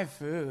isn't my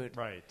food.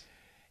 Right.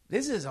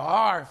 This is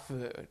our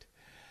food.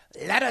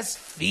 Let us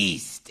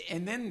feast.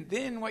 And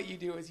then what you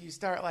do is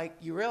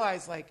you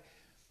realize, like,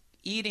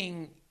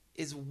 eating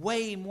is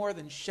way more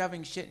than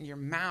shoving shit in your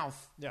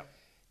mouth. Yeah.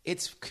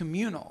 It's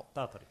communal.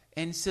 Totally.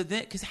 And so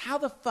then, because how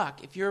the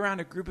fuck, if you're around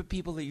a group of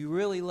people that you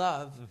really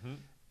love,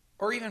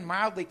 or even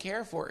mildly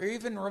care for, or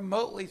even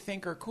remotely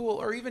think are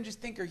cool, or even just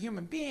think are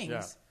human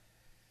beings,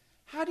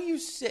 how do you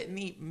sit and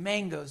eat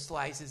mango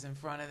slices in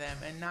front of them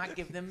and not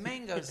give them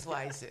mango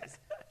slices?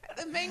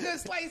 The mango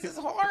slice is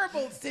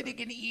horrible,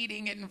 sitting and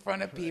eating it in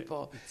front of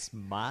people. It's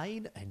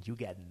mine, and you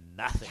get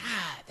nothing.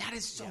 Yeah, that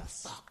is so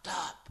fucked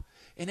up.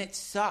 And it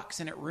sucks,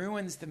 and it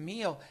ruins the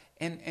meal.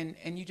 And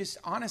you just,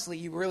 honestly,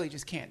 you really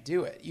just can't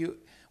do it.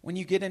 When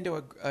you get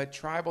into a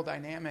tribal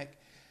dynamic,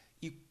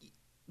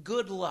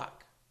 good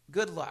luck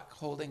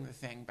holding the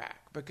thing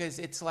back, because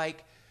it's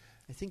like,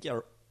 I think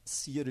you're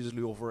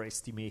seriously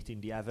overestimating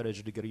the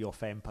average degree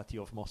of empathy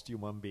of most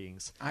human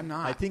beings. I'm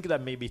not. I think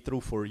that may be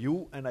true for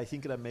you, and I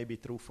think that may be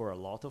true for a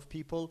lot of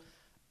people.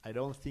 I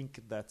don't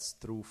think that's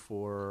true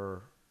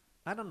for,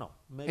 I don't know.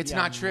 Maybe it's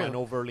not true. An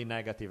overly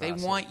negative They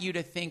asset. want you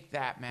to think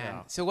that, man.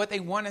 Yeah. So what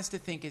they want us to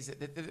think is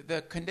that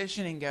the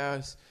conditioning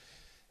goes,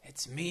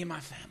 it's me and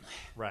my family.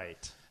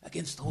 Right.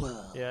 Against the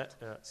world. Yeah.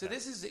 So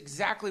this is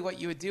exactly what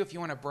you would do if you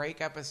want to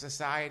break up a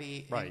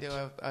society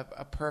into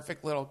a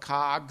perfect little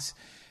cogs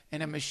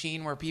in a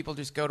machine where people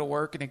just go to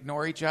work and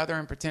ignore each other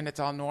and pretend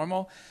it's all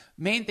normal.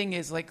 Main thing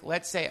is, like,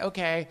 let's say,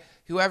 okay,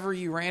 whoever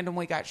you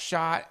randomly got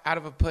shot out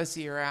of a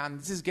pussy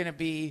around, this is going to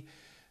be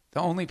The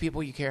only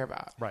people you care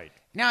about. Right.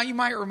 Now, you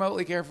might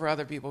remotely care for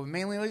other people, but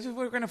mainly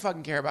we're going to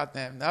fucking care about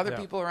them. The other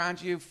people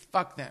around you,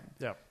 fuck them.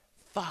 Yeah.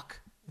 Fuck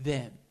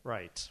them.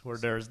 Right. Where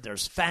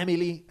there's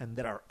family and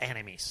there are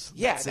enemies.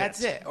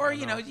 That's it. Or,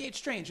 it's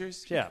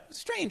strangers. Yeah.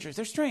 Strangers.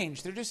 They're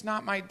strange. They're just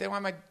not they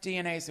want my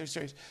DNA, so they're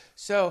strange.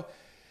 So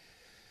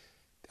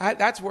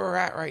that's where we're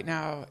at right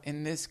now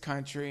in this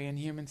country, in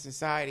human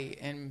society.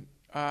 And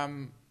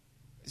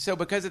so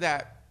because of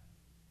that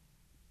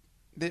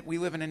we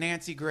live in a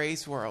Nancy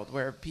Grace world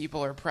where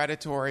people are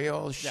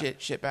predatorial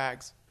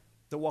shitbags.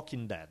 The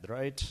Walking Dead,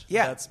 right?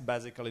 Yeah. That's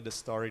basically the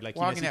story. Like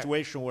Walking in a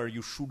situation where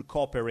you should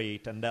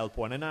cooperate and help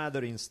one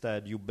another,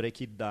 instead you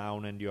break it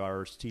down and you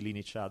are stealing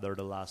each other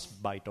the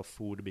last bite of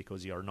food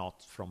because you're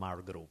not from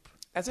our group.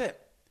 That's it.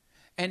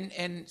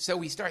 And so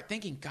we start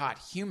thinking, God,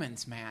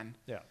 humans, man.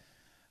 Yeah.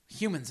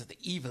 Humans are the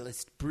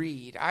evilest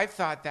breed. I've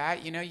thought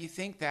that, you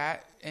think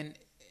that,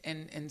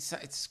 and so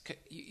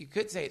you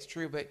could say it's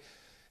true, but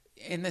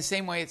in the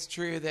same way it's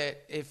true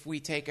that if we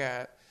take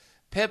a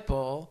pit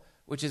bull,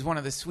 which is one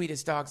of the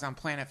sweetest dogs on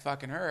planet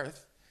fucking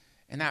Earth,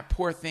 and that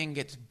poor thing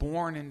gets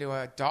born into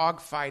a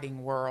dog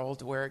fighting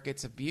world where it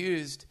gets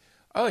abused,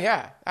 oh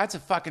yeah, that's a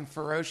fucking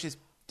ferocious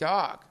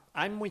dog.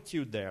 I'm with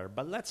you there,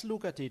 but let's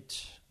look at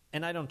it.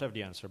 And I don't have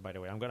the answer, by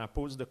the way. I'm going to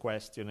pose the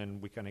question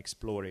and we can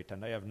explore it.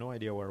 And I have no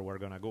idea where we're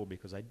going to go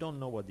because I don't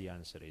know what the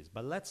answer is.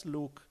 But let's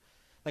look.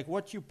 Like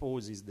what you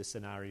pose is the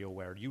scenario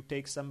where you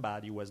take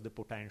somebody who has the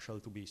potential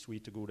to be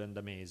sweet, good, and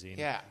amazing.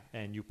 Yeah.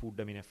 And you put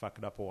them in a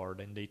fucked up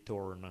world and they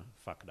turn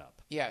fucked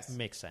up. Yes.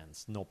 Makes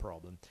sense. No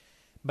problem.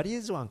 But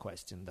here's one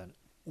question then.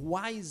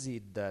 Why is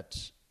it that,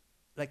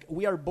 like,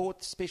 we are both,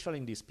 especially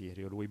in this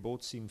period, we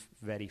both seem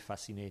very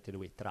fascinated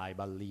with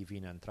tribal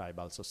living and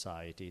tribal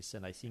societies.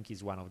 And I think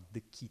it's one of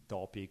the key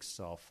topics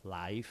of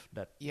life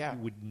that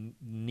would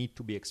need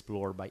to be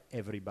explored by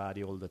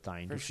everybody all the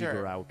time to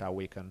figure out how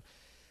we can.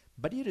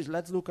 But here is,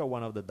 let's look at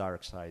one of the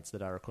dark sides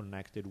that are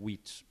connected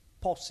with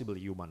possibly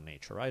human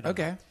nature. I don't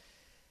know.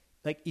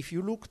 Like, if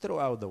you look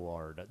throughout the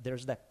world,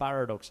 there's that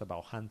paradox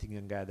about hunting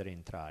and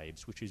gathering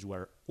tribes, which is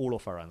where all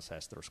of our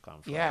ancestors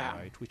come from,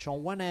 right? Which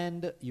on one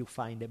end, you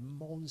find a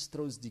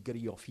monstrous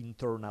degree of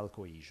internal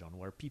cohesion,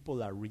 where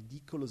people are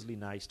ridiculously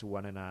nice to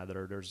one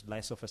another. There's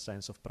less of a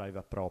sense of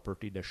private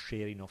property, the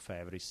sharing of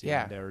everything.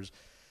 Yeah.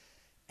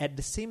 At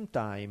the same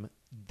time,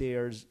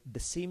 there's the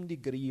same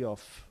degree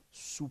of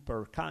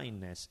super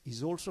kindness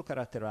is also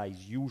characterized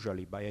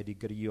usually by a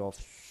degree of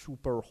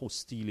super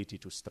hostility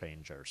to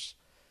strangers.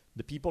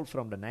 The people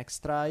from the next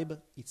tribe,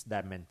 it's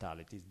that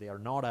mentality. They are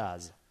not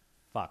us.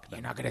 Fuck them.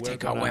 You're not going to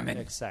take our women.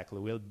 Exactly.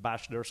 We'll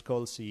bash their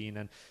skulls in.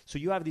 And so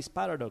you have this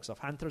paradox of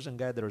hunters and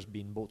gatherers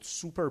being both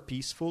super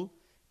peaceful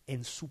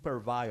and super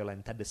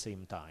violent at the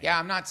same time. Yeah,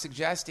 I'm not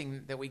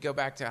suggesting that we go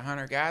back to a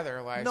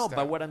hunter-gatherer lifestyle. No,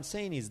 but what I'm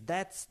saying is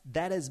that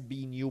has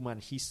been human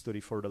history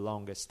for the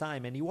longest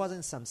time, and it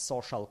wasn't some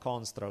social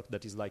construct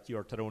that is like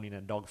you're thrown in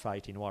a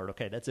dogfighting war.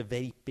 Okay, that's a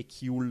very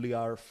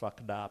peculiar,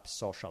 fucked up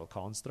social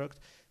construct.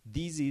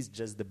 This is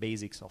just the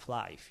basics of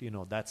life.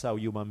 That's how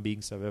human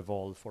beings have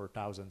evolved for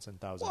thousands and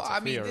thousands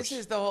of years. This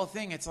is the whole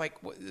thing. It's like,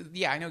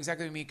 I know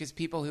exactly what you mean, because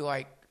people who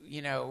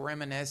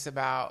reminisce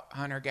about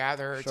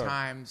hunter-gatherer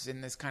times in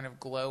this kind of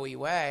glowy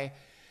way,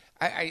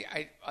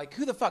 I like,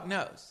 who the fuck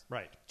knows?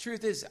 Right.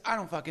 Truth is, I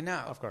don't fucking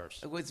know. Of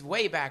course. It was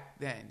way back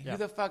then. Yeah. Who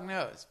the fuck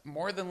knows?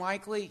 More than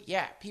likely,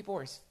 people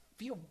were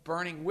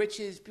burning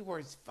witches. People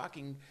were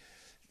fucking...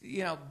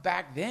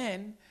 back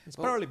then. It's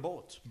probably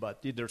both,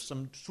 but there's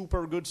some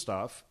super good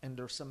stuff and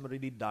there's some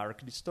really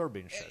dark,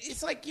 disturbing shit.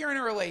 It's like you're in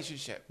a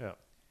relationship. Yeah.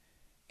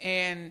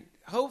 And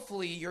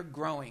hopefully you're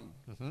growing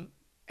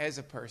as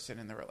a person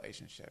in the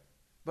relationship.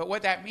 But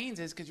what that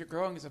means is, because you're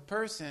growing as a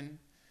person,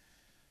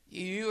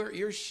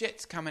 your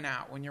shit's coming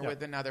out when you're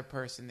with another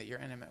person that you're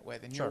intimate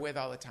with and you're with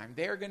all the time.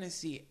 They're going to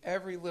see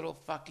every little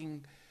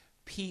fucking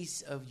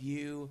piece of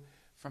you,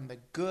 from the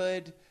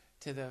good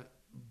to the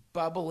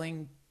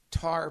bubbling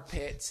tar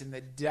pits in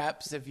the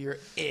depths of your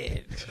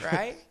id,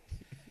 right?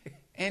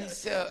 And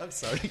so... I'm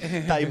sorry.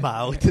 Time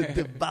out.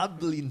 The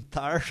bubbling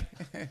tar.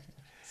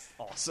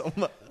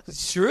 Awesome.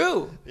 It's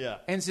true. Yeah.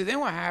 And so then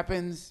what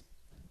happens,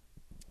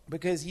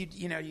 because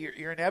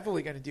you're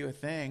inevitably going to do a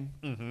thing,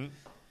 and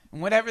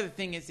whatever the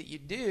thing is that you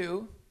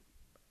do,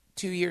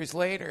 2 years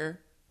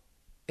later,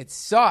 it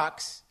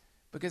sucks,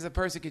 because the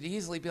person could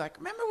easily be like,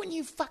 remember when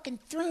you fucking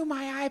threw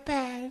my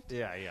iPad?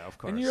 Yeah, of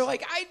course. And you're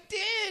like, I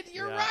did.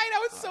 You're right.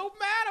 I was so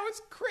mad. I was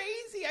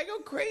crazy. I go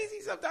crazy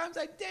sometimes.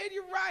 I did.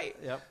 You're right.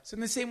 Yep. So in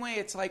the same way,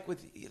 it's like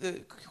with the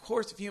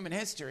course of human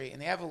history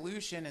and the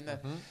evolution and the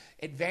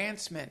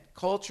advancement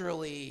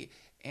culturally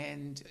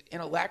and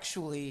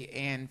intellectually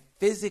and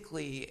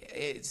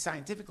physically,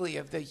 scientifically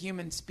of the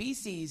human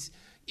species.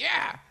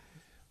 Yeah.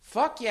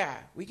 Fuck yeah.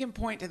 We can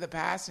point to the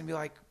past and be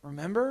like,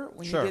 remember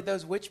when you did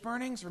those witch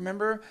burnings?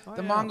 Remember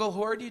the Mongol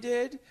horde you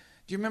did? Do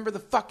you remember the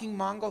fucking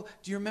Mongol?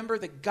 Do you remember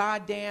the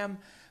goddamn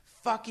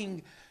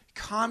fucking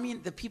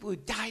the people who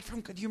died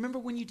from... Do you remember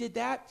when you did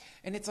that?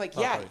 And it's like,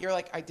 you're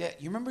like, I did.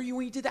 You remember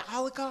when you did the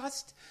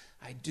Holocaust?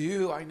 I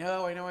do. I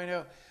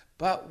know.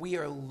 But we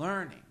are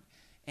learning.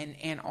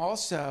 And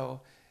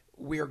also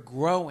we're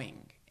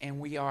growing and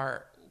we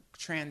are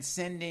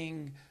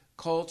transcending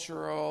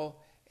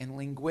cultural and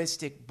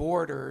linguistic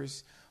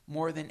borders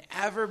more than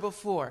ever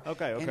before.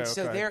 Okay. And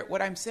so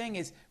what I'm saying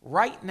is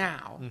right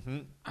now,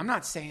 I'm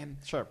not saying,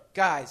 sure,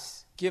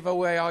 guys, give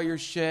away all your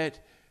shit.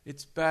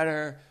 It's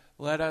better.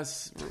 Let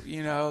us,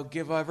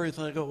 give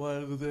everything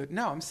away.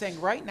 No, I'm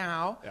saying right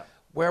now,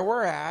 where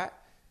we're at,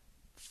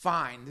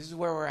 fine. This is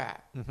where we're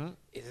at.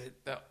 Is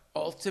it the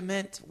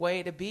ultimate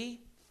way to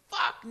be?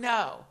 Fuck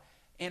no.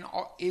 And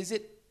is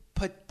it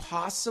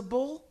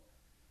possible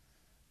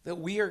that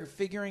we are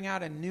figuring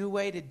out a new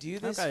way to do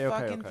this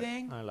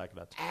thing? I like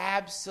that.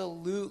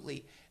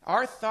 Absolutely.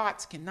 Our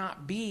thoughts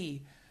cannot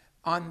be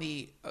on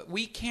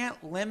we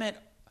can't limit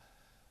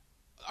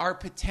our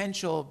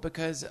potential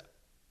because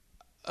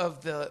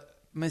of the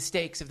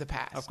mistakes of the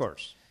past. Of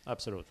course.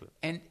 Absolutely.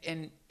 And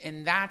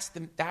that's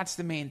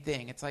the main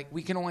thing. It's like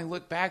we can only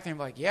look back and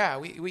be like, yeah,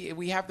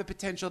 we have the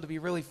potential to be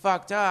really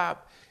fucked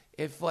up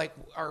if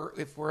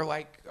we're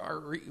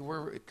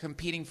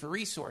competing for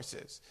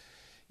resources,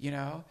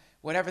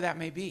 whatever that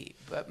may be.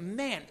 But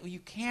man, you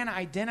can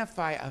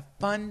identify a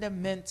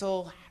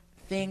fundamental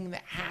thing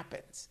that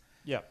happens.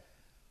 Yeah.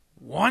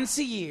 Once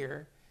a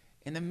year,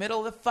 in the middle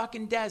of the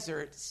fucking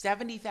desert,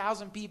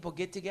 70,000 people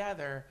get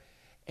together,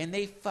 and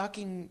they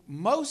fucking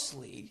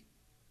mostly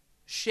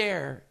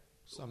share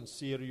some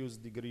serious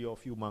degree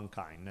of human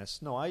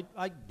kindness. No, I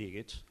dig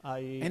it.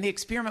 And the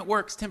experiment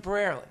works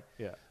temporarily.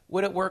 Yeah.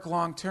 Would it work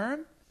long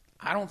term?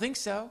 I don't think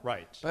so.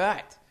 Right.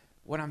 But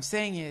what I'm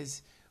saying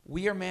is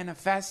we are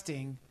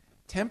manifesting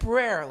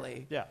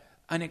temporarily. Yeah.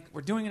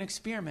 We're doing an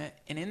experiment,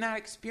 and in that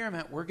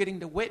experiment, we're getting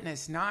to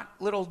witness not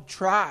little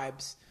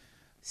tribes,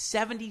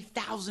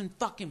 70,000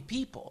 fucking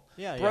people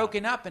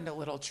broken up into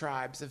little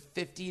tribes of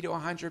 50 to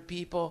 100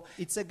 people.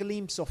 It's a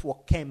glimpse of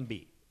what can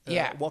be.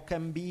 Yeah. What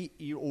can be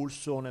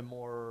also on a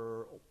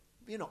more,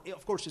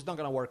 of course it's not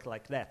going to work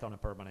like that on a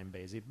permanent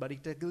basis, but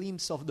it's a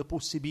glimpse of the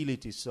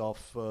possibilities of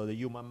the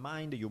human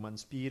mind, the human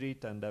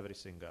spirit, and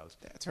everything else.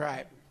 That's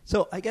right.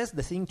 So I guess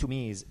the thing to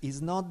me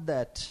is not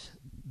that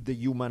the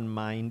human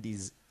mind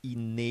is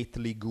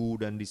innately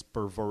good and is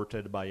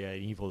perverted by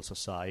an evil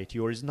society,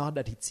 or it's not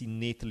that it's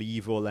innately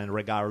evil and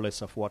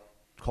regardless of what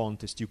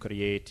contest you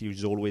create,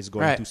 is always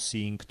going to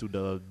sink to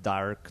the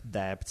dark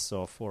depths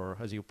of, or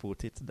as you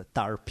put it, the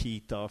tar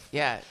pit of.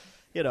 Yeah.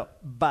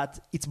 But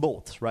it's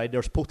both, right?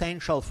 There's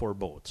potential for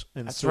both.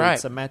 And That's so right.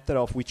 It's a matter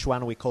of which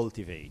one we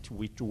cultivate,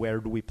 where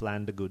do we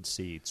plant the good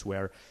seeds,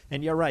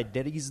 and you're right,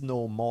 there is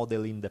no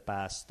model in the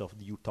past of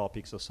the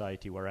utopic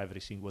society where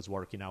everything was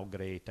working out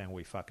great and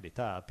we fucked it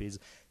up.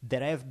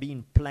 There have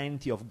been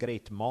plenty of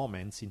great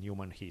moments in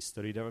human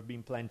history. There have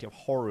been plenty of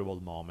horrible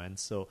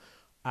moments. So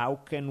how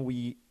can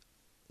we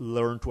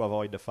learn to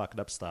avoid the fucked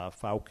up stuff?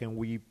 How can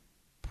we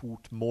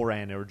put more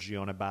energy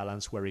on a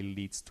balance where it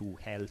leads to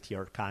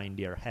healthier,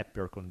 kinder,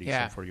 happier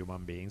conditions for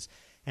human beings?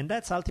 And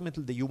that's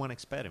ultimately the human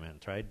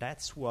experiment, right?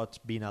 That's what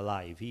being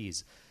alive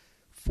is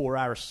for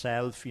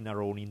ourselves in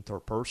our own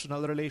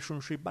interpersonal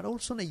relationship, but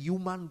also on a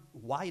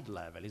human-wide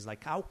level. It's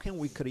like, how can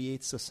we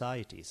create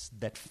societies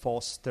that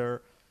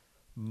foster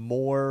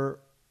more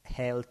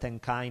health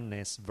and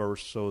kindness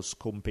versus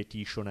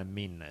competition and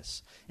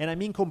meanness? And I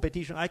mean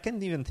competition, I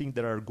can't even think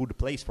there are a good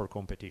place for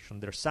competition.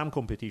 There's some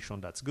competition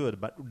that's good,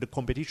 but the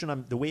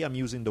competition, the way I'm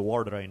using the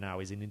word right now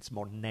is in its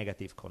more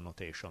negative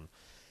connotation,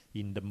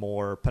 in the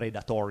more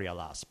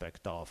predatorial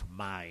aspect of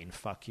mine,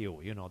 fuck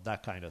you,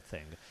 that kind of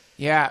thing.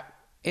 Yeah.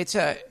 It's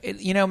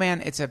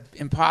man, it's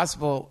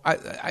impossible.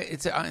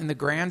 It's in the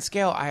grand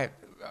scale, I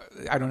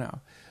don't know.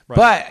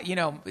 Right. But,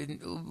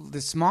 in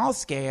the small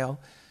scale,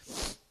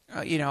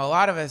 a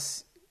lot of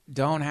us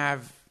don't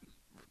have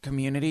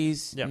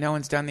communities. Yep. No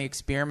one's done the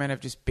experiment of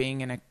just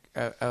being in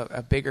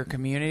a bigger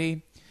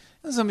community.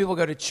 Some people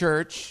go to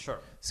church. Sure.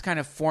 It's kind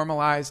of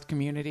formalized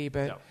community,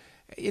 but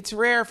it's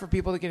rare for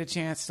people to get a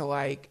chance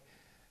to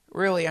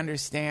really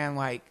understand,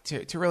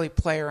 to really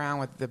play around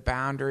with the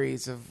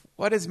boundaries of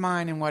what is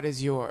mine and what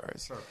is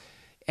yours. Sure.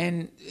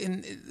 And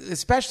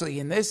especially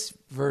in this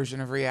version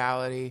of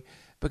reality,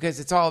 because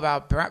it's all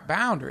about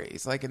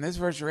boundaries. Like in this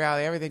version of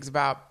reality, everything's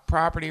about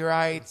property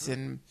rights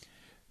and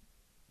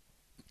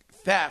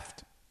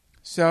theft.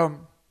 So,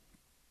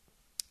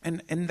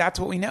 and that's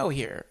what we know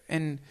here.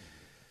 And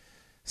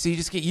so you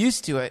just get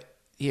used to it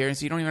here, and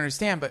so you don't even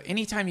understand. But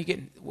anytime you get,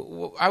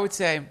 I would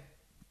say,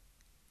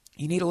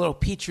 you need a little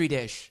petri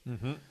dish,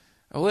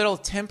 a little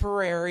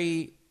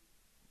temporary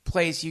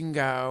place you can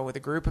go with a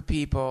group of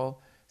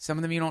people. Some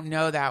of them you don't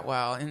know that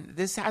well, and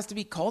this has to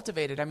be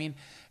cultivated. I mean,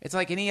 it's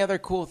like any other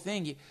cool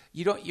thing.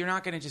 You're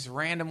not going to just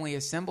randomly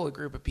assemble a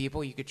group of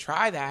people. You could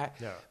try that,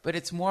 but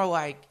it's more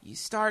like you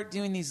start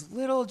doing these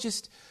little,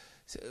 just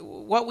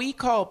what we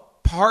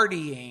call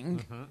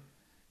partying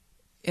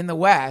in the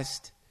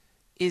West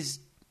is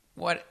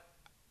what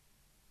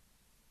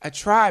a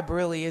tribe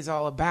really is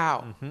all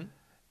about.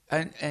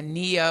 A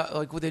neo,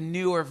 like with a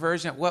newer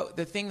version,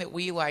 the thing that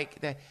we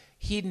like, the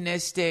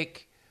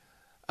hedonistic,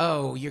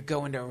 oh, you're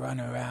going to run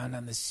around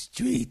on the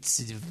streets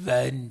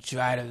and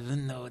try to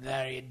know what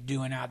are you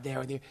doing out there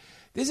with you.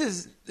 This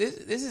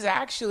is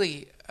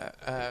actually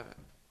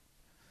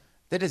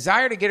the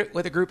desire to get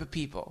with a group of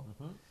people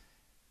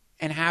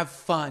and have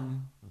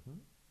fun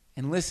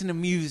and listen to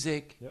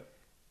music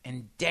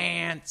and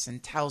dance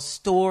and tell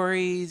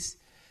stories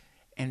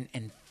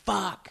and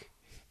fuck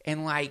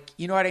and like,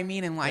 you know what I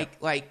mean? And like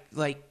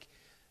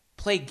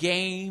play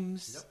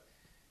games.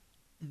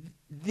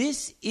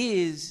 This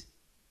is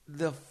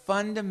the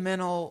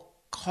fundamental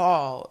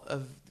call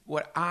of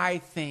what I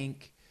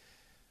think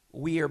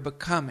we are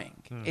becoming.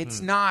 It's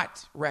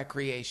not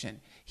recreation.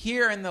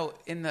 Here in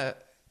the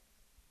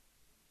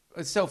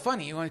it's so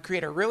funny. You want to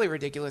create a really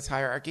ridiculous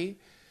hierarchy.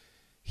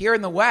 Here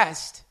in the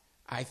West,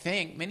 I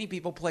think many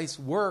people place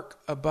work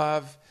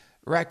above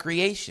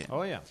recreation.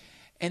 Oh, yeah.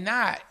 And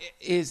that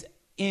is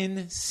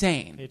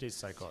insane. It is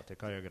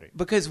psychotic. I agree.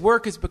 Because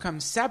work has become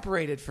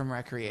separated from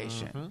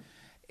recreation.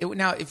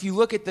 Now, if you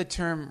look at the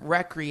term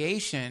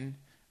recreation,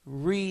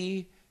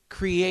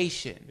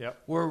 recreation.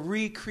 We're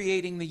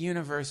recreating the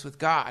universe with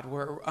God.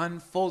 We're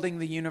unfolding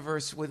the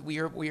universe with we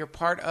are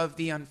part of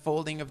the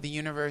unfolding of the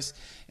universe,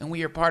 and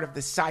we are part of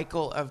the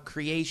cycle of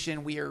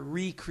creation. We are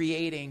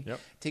recreating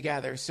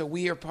together. So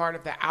we are part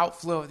of the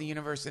outflow of the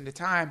universe into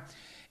time,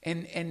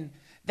 and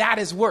that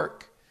is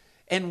work.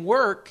 And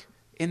work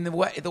in the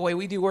way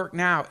we do work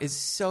now is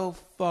so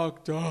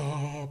fucked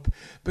up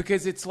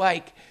because it's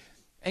like.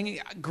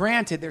 And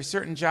granted, there's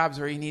certain jobs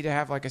where you need to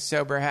have like a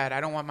sober head. I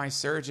don't want my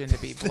surgeon to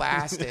be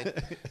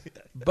blasted.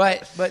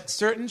 but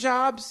certain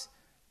jobs,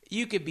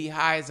 you could be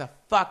high as a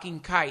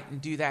fucking kite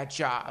and do that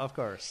job. Of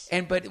course.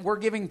 But we're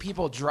giving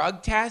people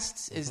drug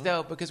tests as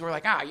though, because we're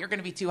like, you're going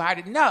to be too high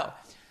to no.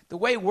 The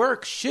way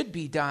work should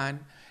be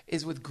done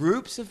is with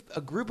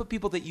a group of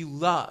people that you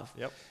love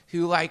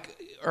who like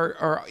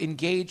are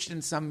engaged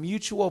in some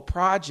mutual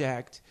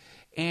project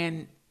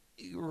and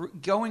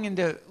going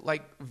into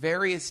like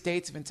various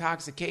states of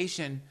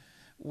intoxication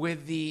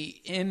with the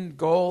end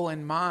goal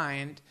in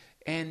mind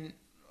and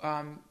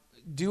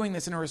doing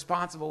this in a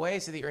responsible way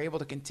so that you're able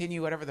to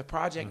continue whatever the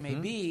project may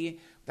be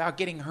without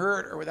getting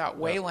hurt or without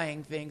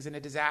waylaying things in a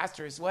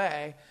disastrous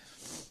way.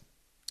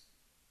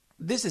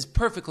 This is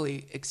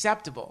perfectly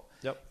acceptable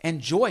and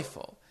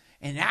joyful.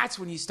 And that's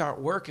when you start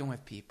working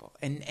with people.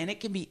 And it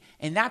can be,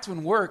 and that's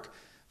when work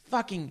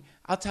fucking,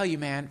 I'll tell you,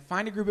 man,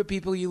 find a group of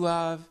people you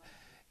love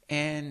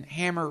and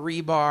hammer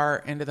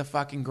rebar into the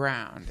fucking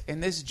ground.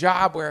 And this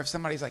job where if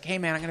somebody's like, hey,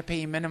 man, I'm going to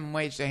pay you minimum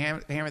wage to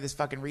hammer this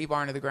fucking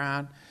rebar into the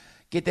ground,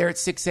 get there at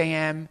 6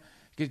 a.m., you're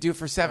going to do it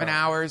for 7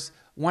 hours,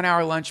 1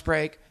 hour lunch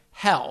break,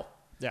 hell.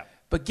 Yeah.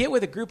 But get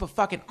with a group of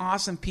fucking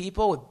awesome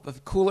people with a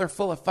cooler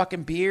full of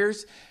fucking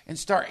beers and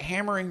start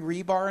hammering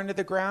rebar into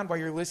the ground while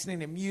you're listening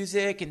to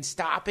music and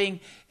stopping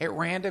at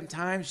random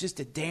times just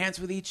to dance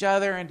with each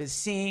other and to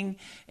sing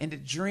and to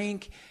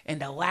drink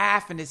and to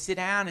laugh and to sit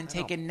down and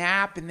take a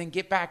nap and then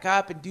get back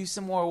up and do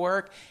some more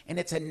work. And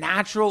it's a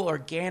natural,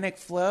 organic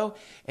flow.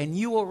 And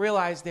you will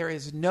realize there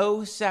is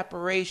no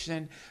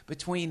separation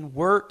between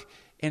work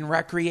and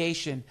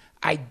recreation.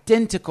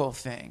 Identical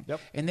thing.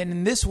 And then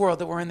in this world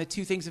that we're in, the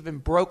two things have been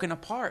broken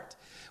apart,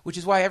 which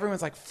is why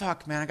everyone's like,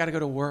 fuck, man, I got to go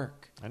to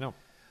work. I know.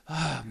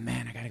 Oh,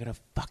 man, I got to go to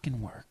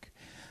fucking work.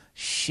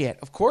 Shit.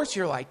 Of course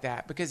you're like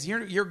that because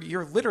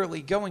you're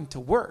literally going to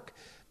work.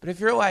 But if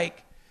you're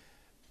like,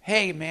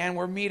 hey, man,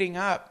 we're meeting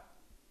up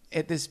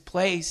at this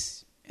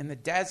place in the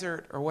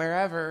desert or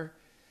wherever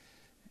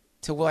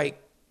to like,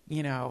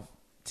 you know,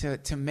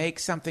 to make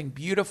something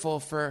beautiful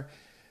for,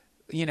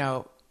 you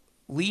know,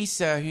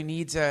 Lisa, who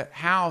needs a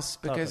house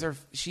because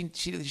she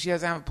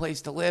doesn't have a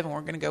place to live, and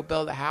we're going to go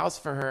build a house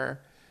for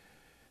her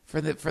for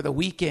the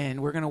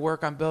weekend. We're going to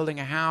work on building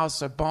a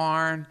house, a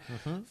barn,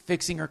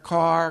 fixing her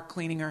car,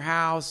 cleaning her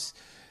house,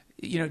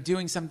 you know,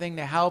 doing something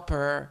to help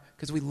her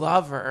because we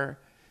love her.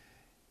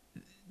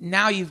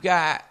 Now you've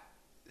got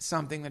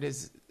something that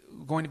is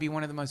going to be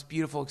one of the most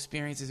beautiful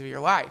experiences of your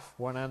life.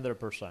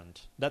 100%.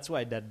 That's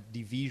why that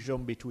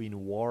division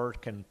between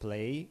work and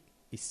play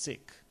is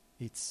sick.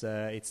 It's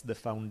the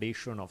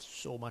foundation of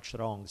so much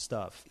wrong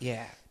stuff.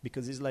 Yeah.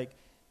 Because it's like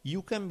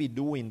you can be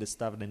doing the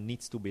stuff that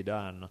needs to be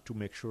done to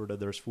make sure that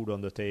there's food on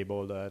the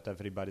table, that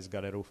everybody's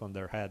got a roof on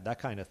their head, that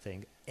kind of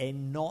thing,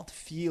 and not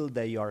feel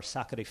that you are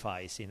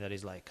sacrificing. That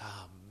is like,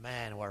 oh,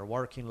 man, we're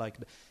working like...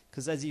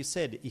 Because as you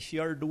said, if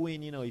you are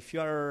doing, you know, if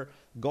you are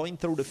going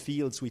through the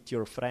fields with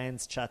your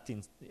friends,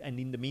 chatting, and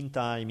in the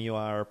meantime you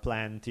are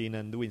planting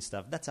and doing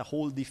stuff, that's a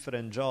whole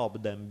different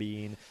job than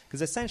being...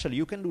 Because essentially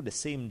you can do the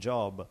same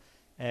job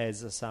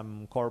as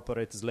some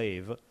corporate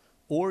slave,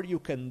 or you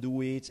can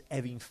do it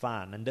having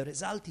fun, and the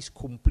result is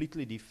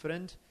completely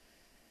different.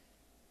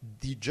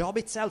 The job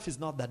itself is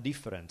not that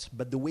different,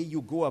 but the way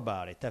you go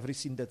about it,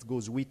 everything that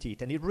goes with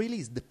it, and it really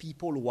is the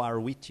people who are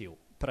with you,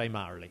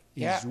 primarily.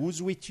 It's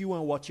who's with you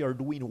and what you're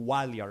doing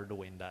while you're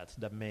doing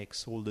that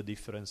makes all the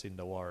difference in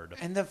the world.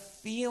 And the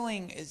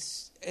feeling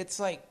is, it's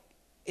like,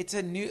 a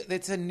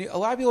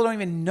lot of people don't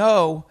even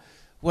know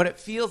what it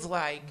feels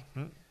like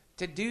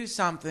to do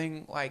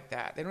something like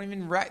that. They don't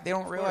even they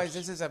don't realize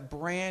this is a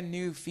brand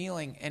new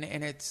feeling, and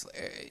it's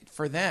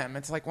for them.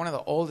 It's like one of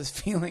the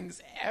oldest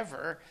feelings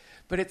ever,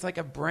 but it's like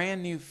a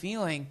brand new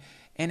feeling,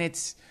 and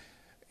it's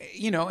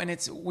and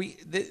it's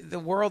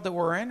the world that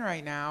we're in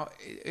right now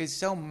is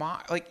so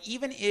like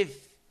even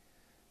if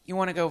you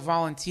want to go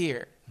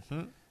volunteer.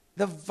 Mm-hmm.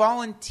 The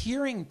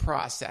volunteering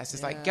process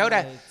is like go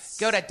to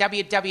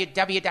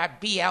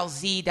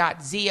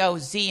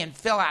www.blz.zoz and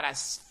fill out a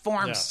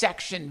form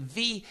section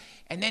V,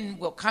 and then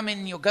we'll come in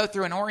and you'll go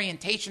through an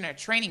orientation and a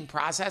training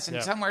process,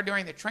 and somewhere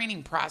during the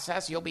training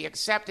process you'll be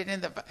accepted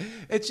in the.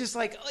 It's just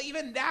like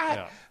even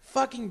that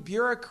fucking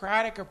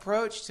bureaucratic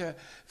approach to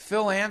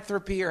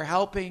philanthropy or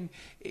helping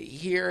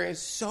here is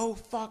so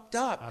fucked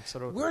up.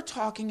 Absolutely, we're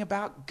talking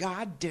about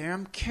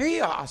goddamn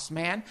chaos,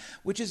 man,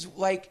 which is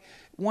like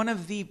one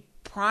of the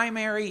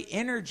primary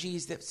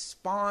energies that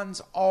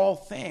spawns all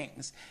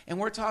things, and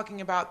we're talking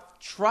about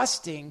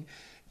trusting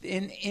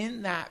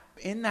in that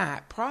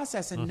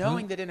process and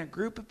knowing that in a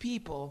group of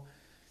people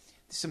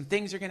some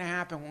things are going to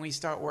happen when we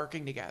start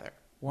working together.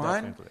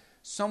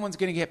 Someone's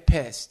going to get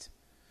pissed.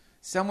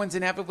 Someone's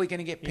inevitably going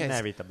to get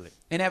pissed.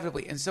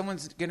 Inevitably, and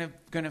someone's gonna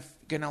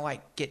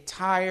like get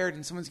tired,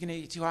 and someone's going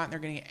to get too hot, and they're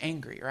going to get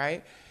angry,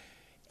 right?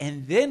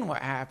 And then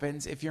what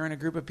happens if you're in a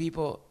group of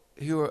people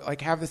who are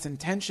like have this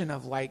intention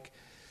of like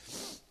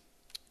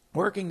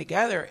working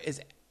together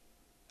is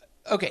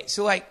okay.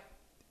 So like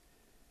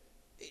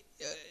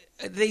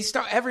they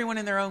start. Everyone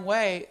in their own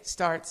way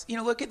starts.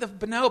 Look at the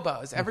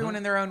bonobos. Everyone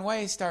in their own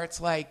way starts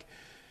like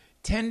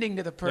tending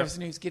to the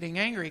person who's getting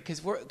angry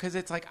because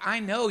it's like I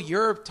know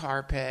your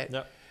tar pit.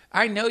 Yep.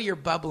 I know you're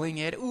bubbling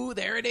it. Ooh,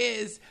 there it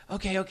is.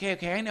 Okay.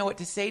 I know what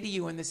to say to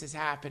you when this is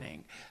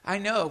happening. I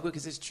know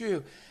because it's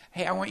true.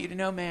 Hey, I want you to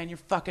know, man, you're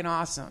fucking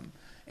awesome.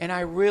 And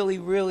I really,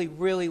 really,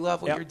 really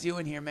love what you're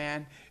doing here,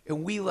 man.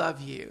 And we love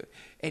you.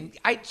 And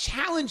I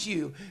challenge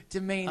you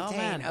to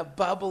maintain a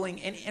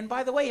bubbling. And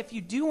by the way, if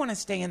you do want to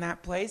stay in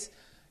that place,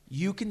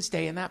 you can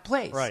stay in that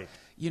place. Right.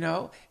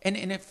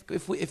 And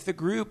if the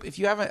group, if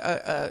you have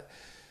a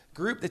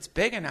group that's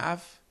big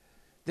enough,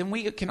 then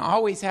we can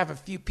always have a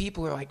few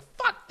people who are like,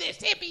 fuck this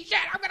hippie shit.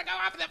 I'm going to go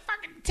off in the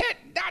fucking tent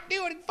and not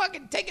do it and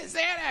fucking take a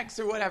Xanax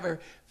or whatever.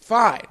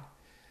 Fine.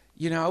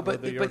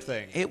 But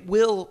it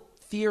will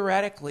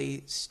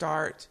theoretically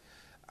start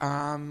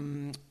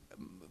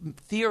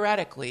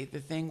theoretically the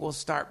thing will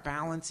start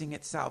balancing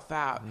itself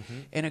out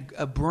and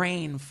a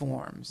brain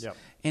forms.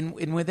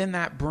 And within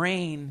that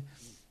brain,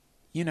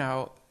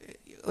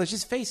 let's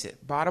just face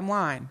it, bottom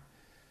line,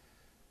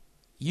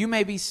 you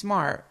may be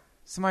smart.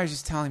 Somebody's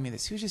just telling me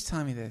this. Who's just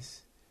telling me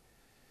this?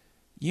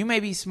 You may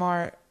be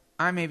smart,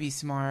 I may be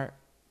smart,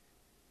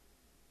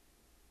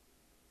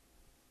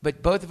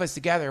 but both of us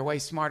together are way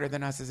smarter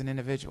than us as an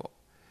individual.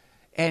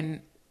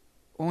 And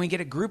when we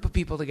get a group of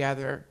people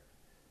together,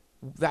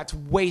 that's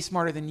way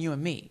smarter than you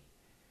and me.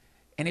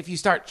 And if you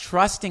start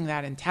trusting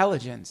that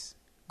intelligence,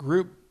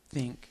 group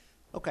think.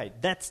 Okay,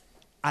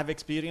 I've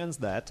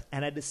experienced that.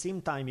 And at the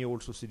same time, you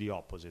also see the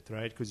opposite,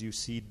 right? Because you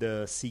see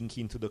the sink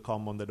into the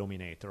common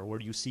denominator,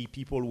 where you see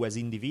people who as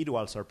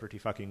individuals are pretty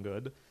fucking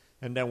good.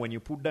 And then when you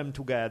put them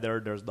together,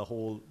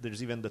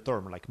 there's even the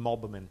term like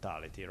mob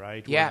mentality,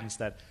 right? Yeah. Where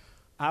instead,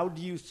 how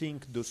do you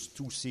think those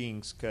two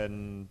things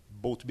can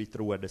both be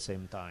true at the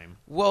same time?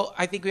 Well,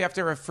 I think we have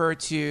to refer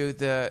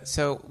to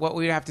so what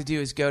we have to do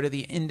is go to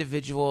the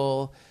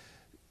individual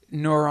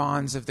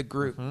neurons of the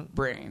group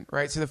brain,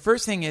 right? So the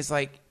first thing is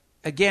like,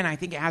 again, I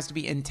think it has to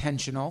be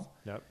intentional.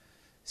 Yep.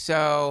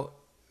 So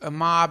a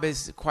mob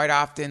is quite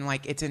often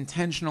like it's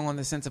intentional in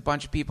the sense a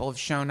bunch of people have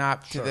shown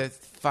up to the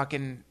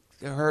fucking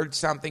heard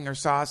something or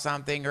saw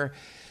something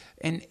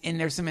and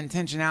there's some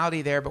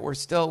intentionality there, but we're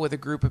still with a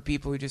group of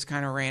people who just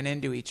kind of ran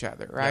into each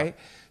other, right? Yep.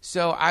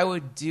 So I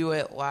would do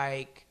it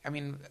like,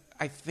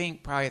 I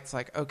think probably it's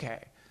like,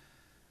 okay,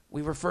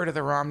 we refer to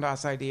the Ram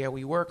Dass idea.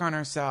 We work on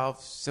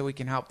ourselves so we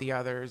can help the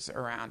others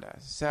around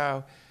us.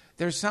 So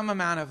there's some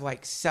amount of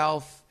like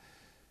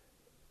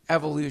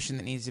self-evolution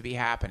that needs to be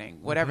happening,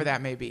 whatever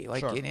that may be.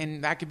 Like,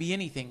 and that could be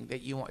anything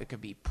that you want. It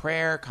could be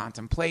prayer,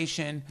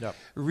 contemplation,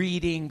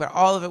 reading, but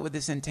all of it with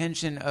this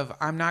intention of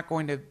I'm not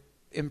going to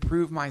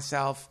improve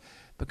myself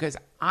because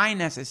I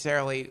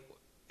necessarily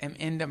am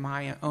into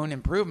my own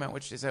improvement,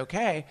 which is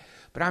okay,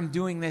 but I'm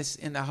doing this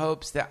in the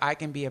hopes that I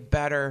can be a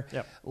better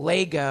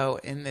Lego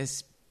in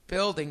this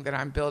building that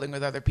I'm building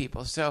with other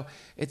people. So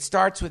it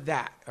starts with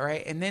that, all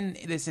right? And then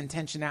this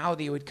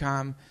intentionality would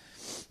come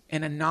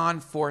in a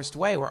non-forced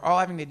way. We're all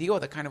having to deal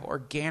with a kind of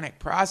organic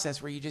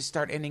process where you just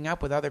start ending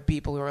up with other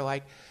people who are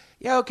like,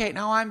 yeah, okay,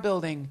 now I'm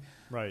building.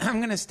 Right.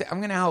 I'm gonna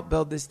help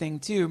build this thing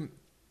too.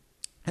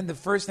 And the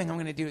first thing I'm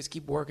going to do is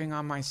keep working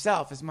on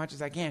myself as much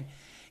as I can.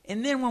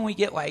 And then when we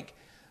get like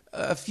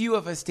a few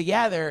of us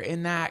together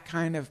in that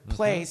kind of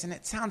place, and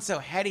it sounds so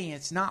heady,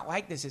 it's not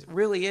like this. It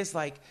really is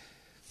like,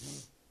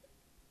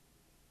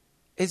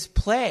 it's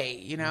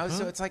play,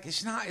 So it's like,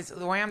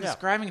 the way I'm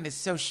describing it is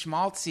so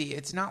schmaltzy.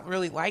 It's not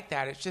really like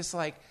that. It's just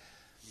like,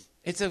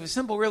 it's a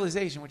simple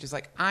realization, which is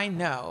like, I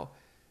know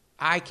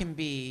I'm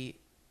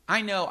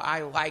I know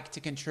I like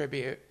to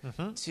contribute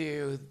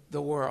to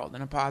the world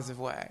in a positive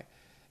way.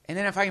 And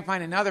then if I can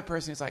find another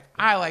person who's like,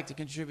 I like to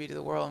contribute to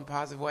the world in a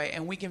positive way,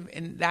 and we can,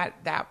 and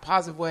that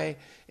positive way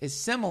is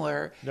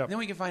similar, then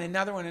we can find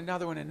another one,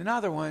 and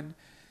another one.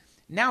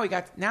 Now we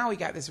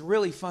got this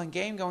really fun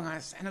game going on,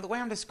 and the way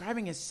I'm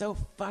describing is so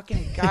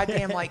fucking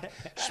goddamn like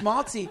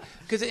schmaltzy,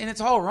 and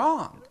it's all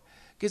wrong,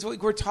 because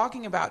we're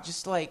talking about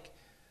just like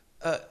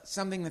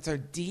something that's a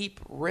deep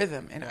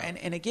rhythm,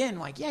 and again,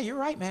 like, yeah, you're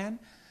right, man.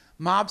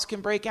 Mobs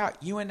can break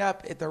out. You end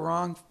up at the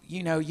wrong,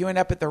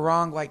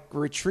 like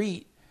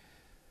retreat,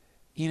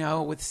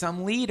 with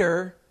some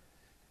leader.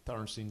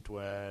 Turns into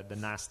the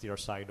nastier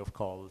side of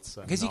cults.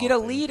 Because you get a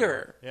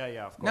leader.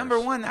 Yeah, of course. Number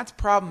one, that's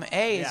problem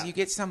A, is you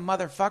get some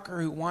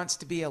motherfucker who wants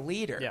to be a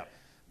leader. Yeah.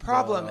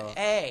 Problem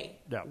A.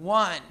 Yeah.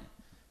 One.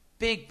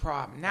 Big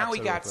problem. Now Absolutely.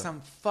 We got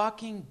some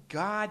fucking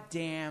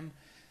goddamn,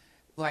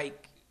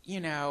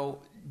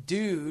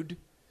 dude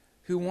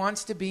who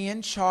wants to be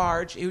in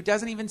charge, who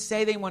doesn't even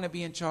say they want to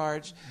be in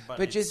charge,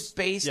 but just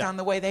based on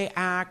the way they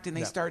act, and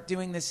they start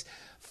doing this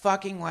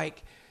fucking,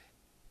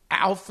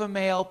 alpha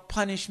male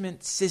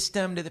punishment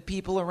system to the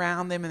people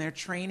around them, and they're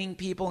training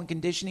people and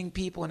conditioning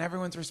people, and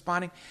everyone's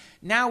responding.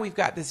 Now we've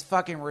got this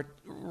fucking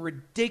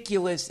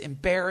ridiculous,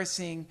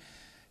 embarrassing,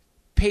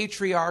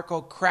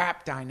 patriarchal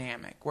crap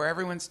dynamic where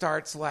everyone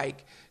starts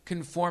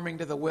conforming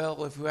to the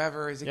will of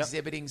whoever is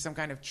exhibiting some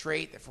kind of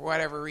trait that for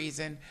whatever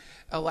reason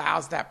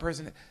allows that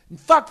person to...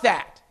 Fuck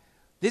that!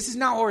 This is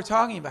not what we're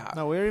talking about.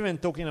 No, we're even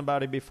talking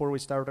about it before we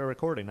started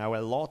recording. Now,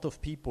 a lot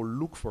of people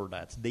look for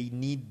that. They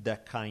need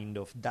that kind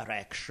of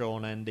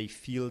direction, and they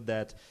feel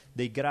that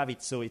they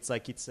gravitate. So it's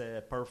like it's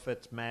a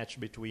perfect match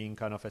between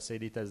kind of a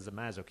sadist as a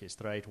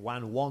masochist, right?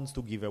 One wants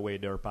to give away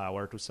their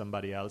power to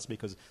somebody else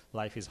because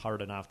life is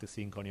hard enough to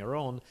think on your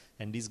own,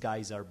 and these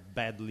guys are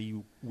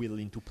badly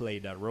willing to play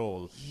that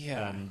role.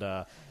 Yeah.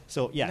 And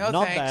so, no,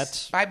 not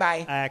thanks. that.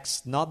 Bye-bye.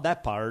 Acts, not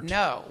that part.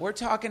 No, we're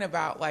talking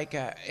about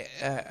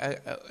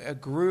a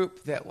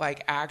group that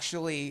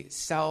actually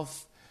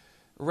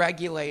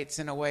self-regulates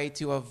in a way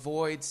to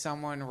avoid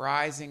someone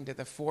rising to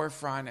the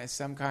forefront as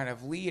some kind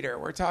of leader.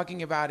 We're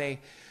talking about an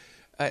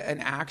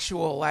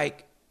actual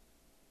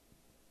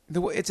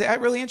it's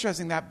really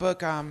interesting, that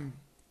book,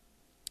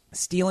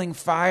 Stealing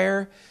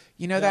Fire.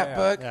 You know that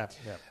book?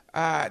 Yeah.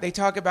 They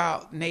talk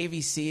about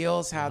Navy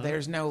SEALs, how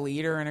there's no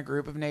leader in a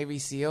group of Navy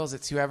SEAls.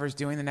 It's whoever's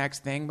doing the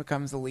next thing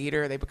becomes the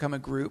leader. They become a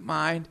group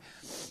mind.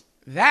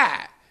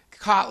 That,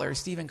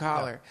 Stephen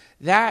Kotler,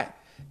 that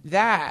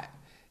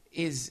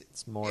is...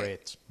 It's more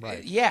it,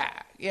 right.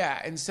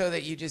 Yeah. And so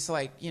that you just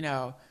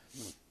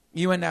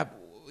you end up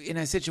in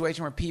a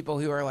situation where people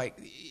who are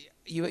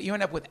you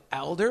end up with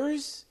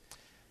elders,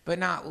 but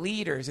not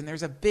leaders, and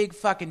there's a big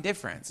fucking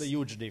difference. It's a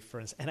huge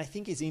difference. And I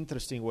think it's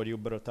interesting what you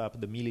brought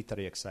up, the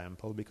military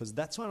example, because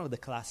that's one of the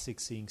classic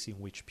things in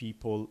which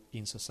people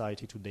in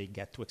society today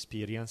get to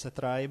experience a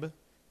tribe,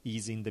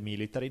 is in the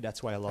military.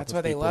 That's why a lot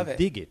of people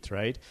dig it,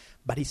 right?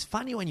 But it's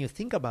funny when you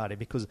think about it,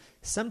 because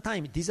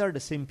sometimes these are the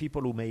same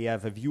people who may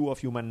have a view of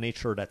human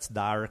nature that's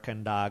dark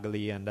and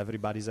ugly and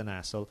everybody's an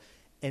asshole.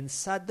 And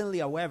suddenly,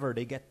 however,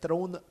 they get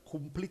thrown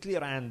completely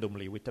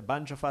randomly with a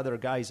bunch of other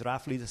guys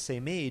roughly the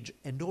same age,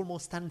 and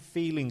almost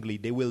unfailingly,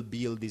 they will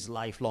build this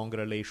lifelong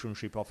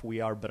relationship of we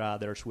are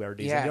brothers, we are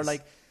this. Yes. And you're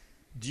like,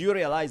 do you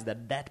realize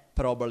that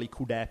probably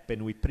could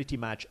happen with pretty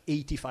much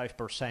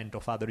 85%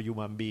 of other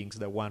human beings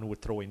that one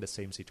would throw in the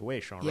same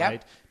situation,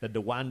 right? That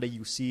the one that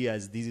you see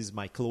as this is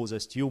my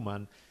closest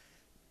human,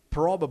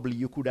 probably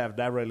you could have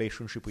that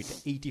relationship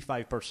with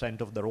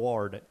 85% of the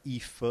world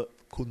if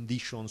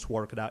conditions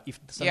worked out. If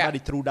somebody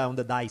threw down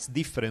the dice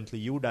differently,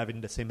 you would have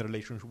in the same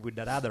relationship with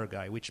that other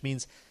guy, which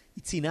means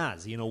it's in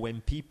us.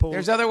 When people...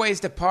 There's other ways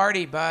to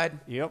party, bud.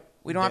 Yep.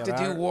 We don't have to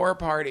do war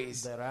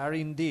parties. There are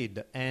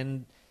indeed.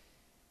 And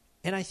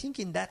I think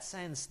in that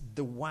sense,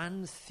 the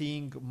one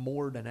thing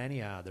more than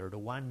any other, the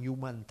one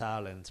human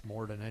talent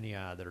more than any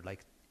other,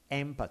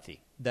 empathy,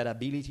 that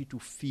ability to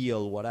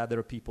feel what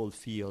other people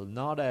feel,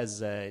 not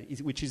as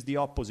which is the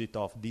opposite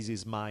of this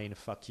is mine,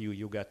 fuck you,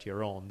 you got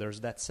your own. There's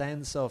that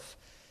sense of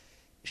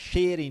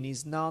sharing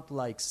is not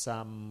like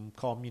some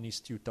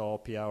communist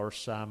utopia or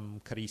some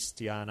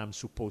Christian I'm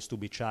supposed to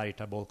be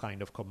charitable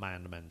kind of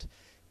commandment.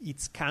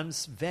 It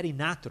comes very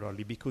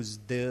naturally because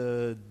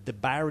the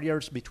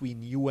barriers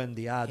between you and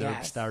the other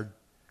start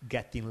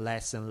getting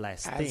less and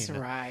less thin. That's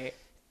right.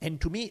 And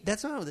to me,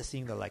 that's one of the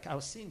things that, I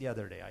was saying the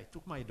other day, I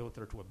took my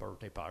daughter to a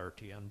birthday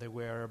party, and there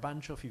were a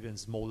bunch of even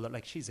smaller,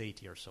 she's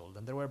 8 years old,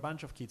 and there were a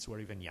bunch of kids who were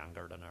even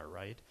younger than her,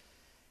 right?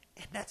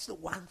 And that's the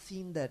one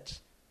thing that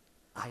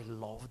I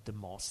love the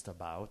most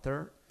about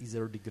her, is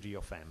her degree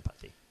of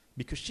empathy.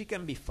 Because she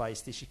can be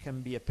feisty, she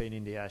can be a pain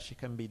in the ass, she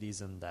can be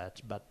this and that,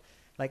 but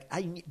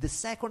the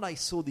second I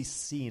saw this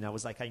scene, I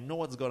was like, I know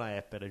what's going to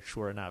happen, and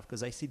sure enough,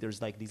 because I see there's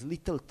this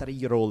little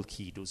 3-year-old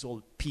kid who's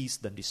all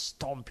pissed and is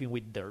stomping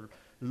with their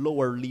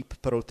lower lip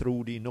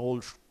protruding, all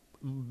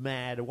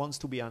mad, wants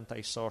to be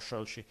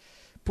antisocial. She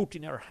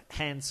putting her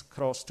hands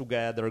crossed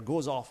together,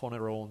 goes off on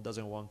her own,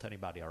 doesn't want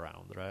anybody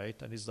around, right?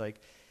 And it's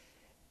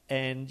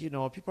And,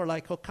 people are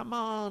like, oh, come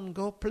on,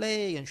 go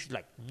play. And she's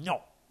like,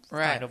 no.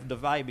 Right. Kind of the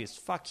vibe is,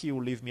 fuck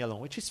you, leave me alone,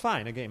 which is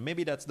fine. Again,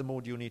 maybe that's the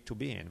mode you need to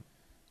be in.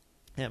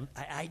 And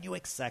I knew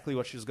exactly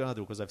what she was going to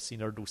do because I've seen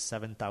her do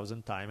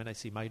 7,000 times. And I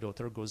see my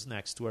daughter goes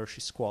next to her. She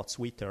squats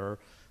with her,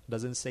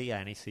 doesn't say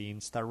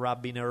anything, start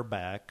rubbing her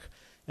back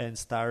and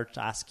start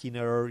asking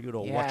her,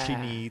 what she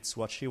needs,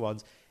 what she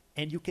wants.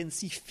 And you can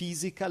see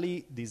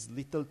physically this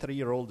little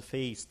 3-year-old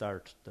face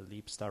the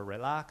lips start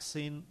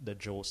relaxing, the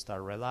jaw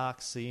start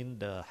relaxing,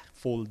 the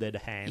folded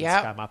hands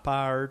come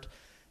apart.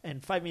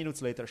 And 5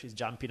 minutes later, she's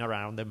jumping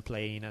around and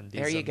playing and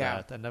this and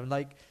that. And I'm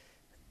like,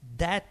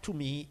 that to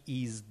me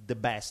is the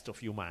best of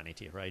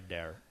humanity right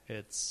there.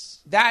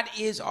 That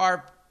is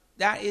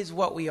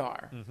what we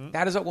are. Mm-hmm.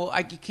 That is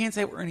what, you can't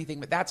say we're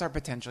anything, but that's our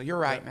potential. You're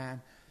right,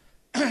 man.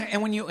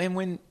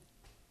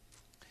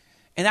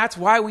 And that's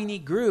why we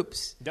need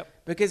groups.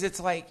 Yep. Because it's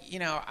like, if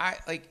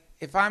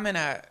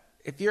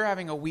you're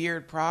having a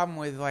weird problem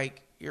with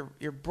like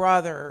your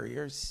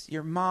brother,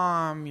 your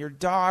mom, your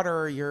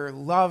daughter, your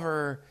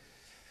lover,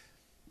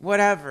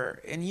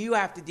 whatever, and you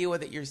have to deal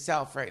with it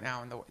yourself right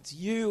now. It's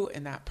you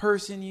and that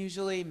person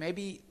usually.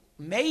 Maybe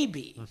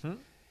mm-hmm.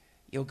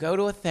 You'll go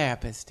to a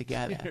therapist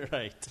together.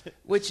 Right.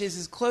 Which is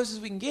as close as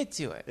we can get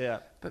to it. Yeah.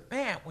 But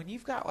man, when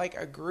you've got like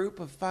a group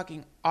of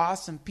fucking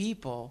awesome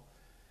people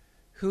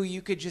who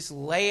you could just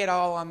lay it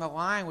all on the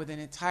line with an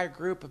entire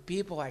group of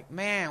people, like,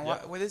 man,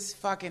 this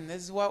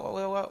is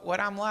what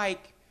I'm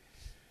like.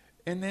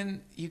 And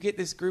then you get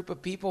this group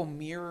of people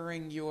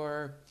mirroring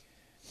your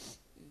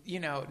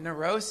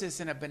neurosis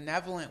in a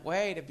benevolent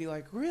way to be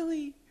like,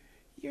 really?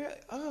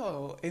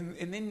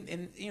 And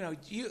then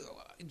you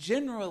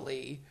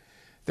generally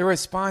the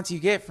response you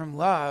get from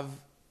love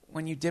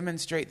when you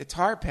demonstrate the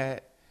tar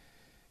pit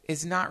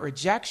is not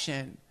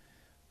rejection,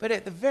 but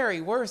at the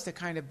very worst, a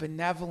kind of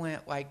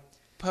benevolent, like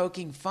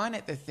poking fun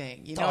at the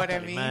thing. You know what I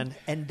mean? Man.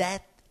 And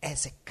that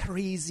as a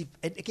crazy,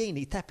 and again,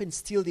 it happened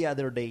still the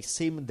other day,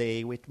 same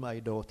day with my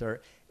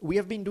daughter. We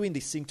have been doing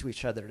this thing to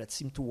each other that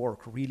seemed to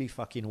work really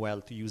fucking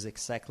well, to use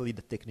exactly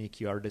the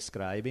technique you are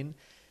describing.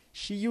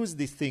 She used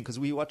this thing because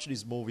we watched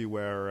this movie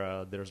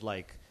where there's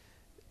like,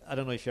 I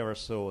don't know if you ever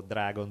saw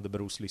Dragon, the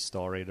Bruce Lee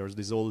story. There's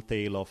this old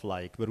tale of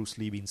like Bruce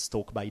Lee being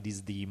stalked by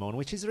this demon,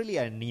 which is really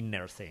an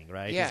inner thing,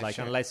 right? Yeah, it's like,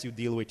 sure. Unless you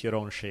deal with your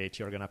own shit,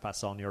 you're going to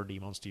pass on your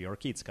demons to your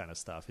kids kind of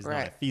stuff. It's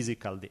not a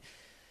physical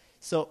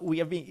So we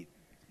have been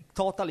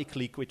totally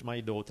click with my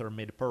daughter,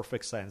 made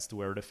perfect sense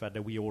to her, the fact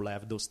that we all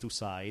have those two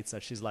sides.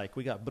 And she's like,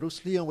 we got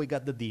Bruce Lee and we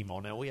got the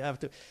demon, and we have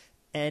to...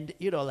 And,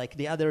 like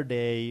the other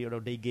day,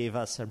 they gave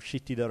us some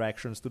shitty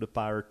directions to the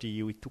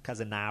party. It took us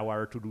an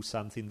hour to do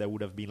something that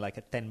would have been like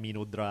a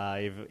 10-minute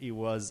drive.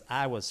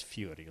 I was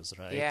furious,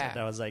 right? Yeah. And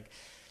I was like,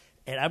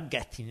 and I'm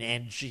getting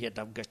edgy and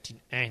I'm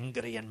getting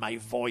angry and my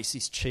voice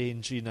is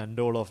changing and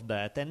all of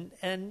that. And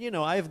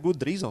I have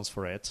good reasons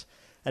for it.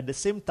 At the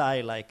same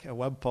time, like at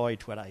one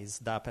point when I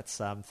stopped at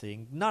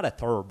something, not at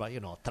her, but,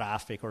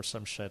 traffic or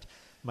some shit,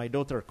 my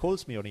daughter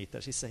calls me on it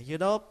and she said,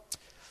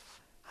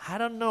 I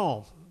don't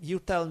know, you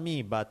tell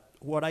me, but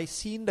what I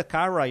see in the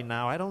car right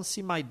now, I don't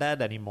see my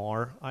dad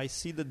anymore. I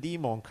see the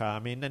demon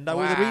coming, and I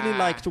would really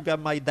like to get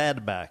my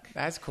dad back.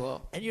 That's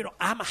cool. And,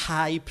 I'm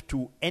hyped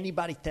to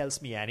anybody tells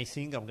me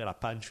anything, I'm going to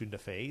punch you in the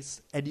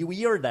face. And you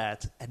hear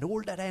that, and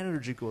all that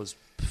energy goes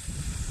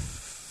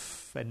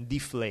and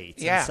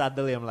deflates. Yeah. And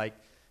suddenly I'm like,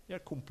 you're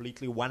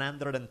completely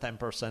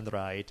 110%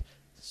 right.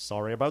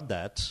 Sorry about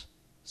that.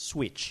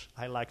 Switch.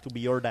 I like to be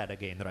your dad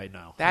again right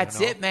now.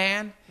 That's it,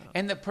 man.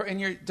 And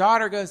your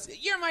daughter goes,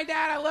 "You're my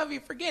dad. I love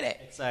you. Forget it."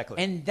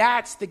 Exactly. And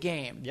that's the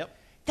game. Yep.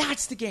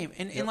 That's the game.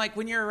 And like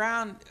when you're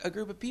around a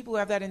group of people who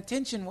have that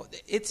intention,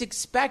 it's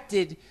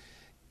expected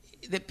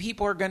that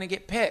people are going to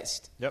get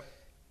pissed. Yep.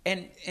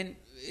 And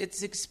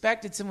it's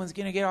expected someone's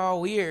going to get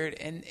all weird.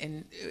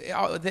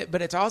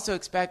 But it's also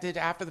expected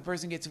after the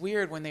person gets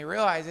weird when they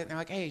realize it and they're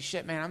like, "Hey,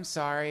 shit, man, I'm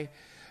sorry."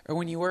 Or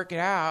when you work it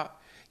out.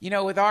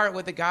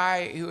 With the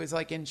guy who was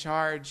like in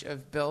charge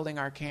of building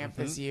our camp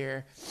this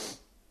year,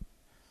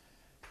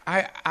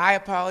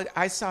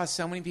 I saw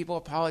so many people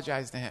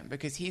apologize to him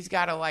because he's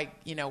got to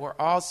we're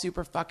all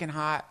super fucking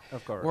hot.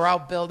 Of course. We're all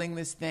building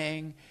this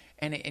thing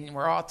and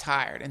we're all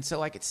tired. And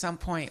so at some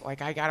point,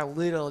 I got a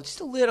little just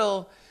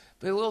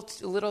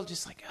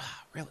like,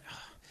 really?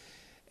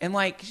 And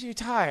you're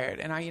tired.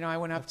 And I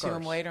went up to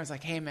him later. I was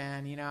like, "Hey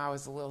man, I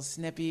was a little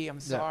snippy.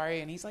 I'm sorry."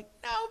 Yeah. And he's like,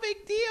 "No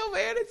big deal,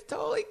 man. It's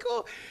totally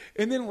cool."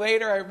 And then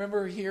later I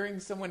remember hearing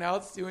someone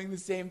else doing the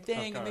same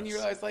thing. And then you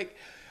realize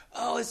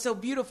oh, it's so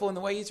beautiful. And the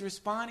way he's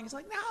responding, he's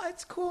like, "No,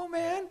 it's cool,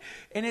 man."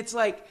 And it's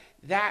like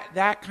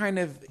that kind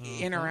of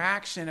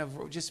interaction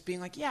of just being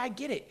like, "Yeah, I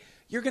get it.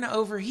 You're going to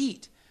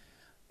overheat.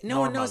 No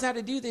one knows how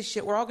to do this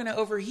shit. We're all going to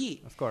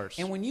overheat." Of course.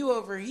 And when you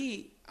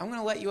overheat, I'm going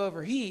to let you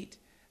overheat.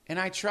 And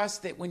I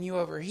trust that when you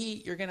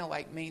overheat, you're going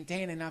to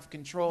maintain enough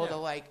control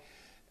to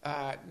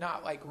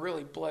not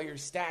really blow your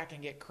stack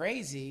and get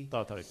crazy.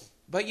 Totally.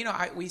 But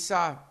we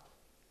saw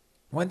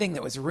one thing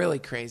that was really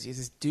crazy is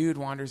this dude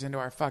wanders into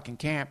our fucking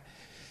camp.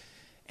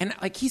 And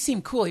he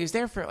seemed cool. He was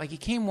there for he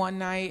came one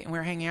night and we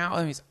were hanging out with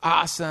him. He was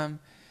awesome.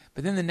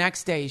 But then the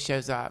next day he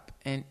shows up,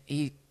 and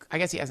I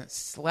guess he hasn't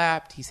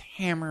slept. He's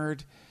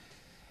hammered.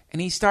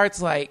 And he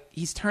starts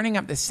he's turning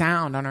up the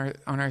sound on our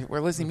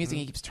we're listening to music.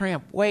 He keeps turning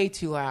up way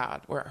too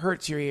loud where it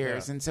hurts your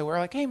ears. Yeah. And so we're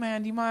like, hey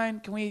man, do you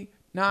mind? Can we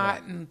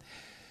not? Yeah. And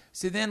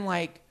so then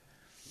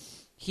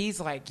he's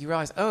you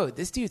realize, oh,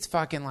 this dude's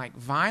fucking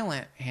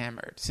violent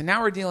hammered. So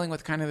now we're dealing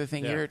with kind of the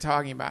thing you're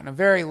talking about in a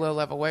very low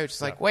level way, which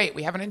is wait,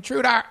 we have an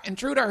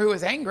intruder who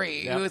is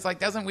angry, who is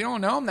we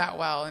don't know him that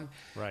well. And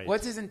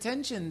what's his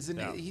intentions?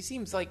 And he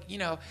seems the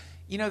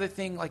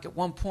thing, at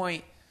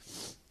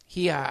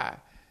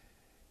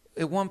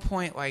one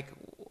point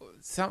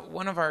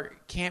one of our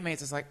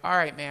campmates is all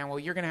right, man, well,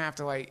 you're going to have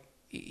to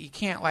you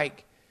can't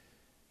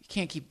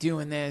keep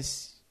doing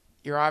this.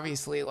 You're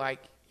obviously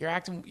you're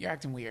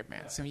acting weird,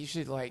 man. So you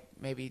should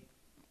maybe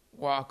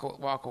walk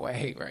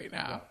away right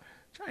now. Yeah.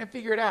 Trying to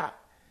figure it out.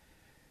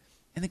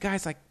 And the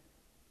guy's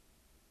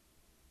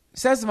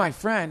says to my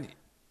friend,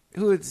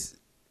 who is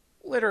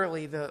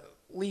literally the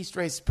least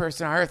racist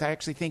person on earth. I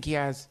actually think he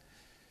has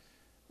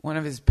one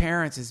of his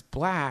parents is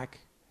black.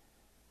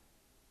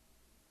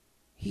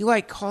 He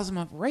calls him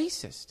a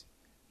racist.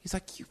 He's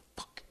you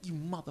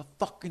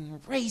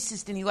motherfucking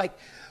racist. And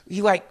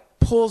he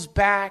pulls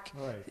back.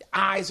 Right.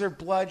 Eyes are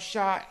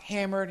bloodshot,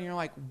 hammered, and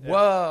you're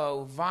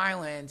whoa,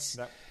 violence.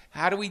 Yep.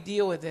 How do we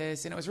deal with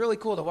this? And it was really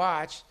cool to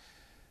watch.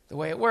 The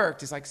way it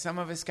worked is some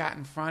of us got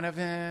in front of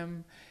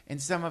him,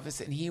 and some of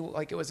us, and he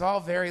it was all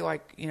very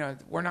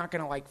we're not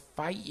gonna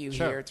fight you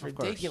here. It's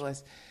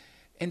ridiculous.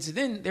 And so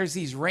then there's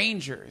these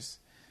rangers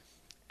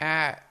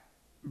at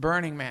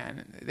Burning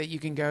Man that you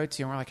can go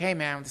to, and we're like, hey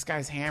man, this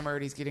guy's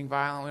hammered, he's getting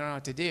violent, we don't know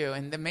what to do.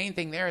 And the main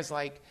thing there is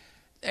they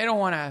don't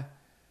want to.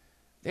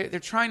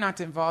 They're trying not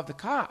to involve the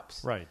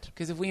cops, right?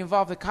 Because if we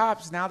involve the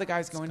cops, now the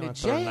guy's going to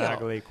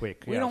jail.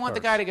 Quick. We don't want the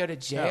guy to go to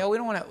jail. Yeah. We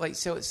don't want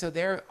to So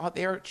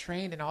they're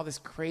trained in all this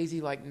crazy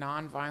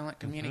nonviolent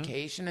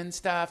communication and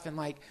stuff, and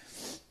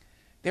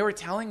they were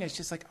telling us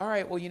just all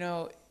right,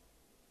 well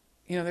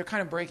they're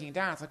kind of breaking it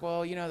down. It's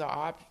well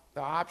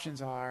the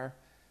options are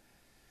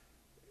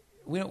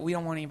we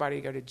don't want anybody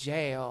to go to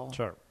jail,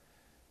 sure,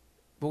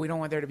 but we don't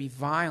want there to be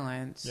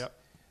violence. Yep.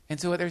 And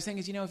so what they're saying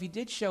is, if he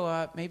did show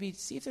up, maybe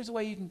see if there's a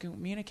way you can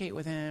communicate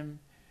with him.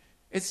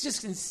 It's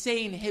just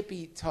insane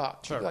hippie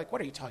talk. Sure. You're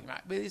what are you talking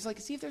about? But it's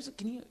see if there's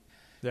can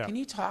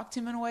you talk to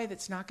him in a way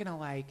that's not going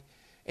to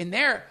and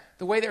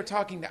the way they're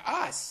talking to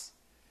us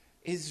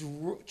is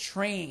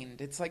trained.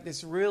 It's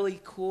this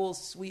really cool,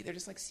 sweet. They're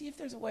just see if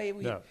there's a way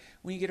when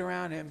you get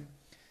around him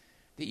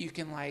that you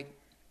can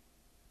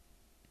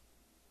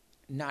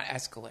not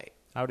escalate.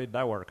 How did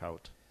that work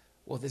out?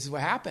 Well, this is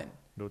what happened.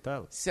 Do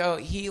tell. So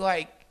he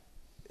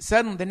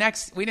suddenly,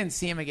 we didn't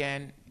see him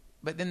again,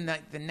 but then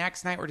the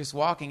next night we're just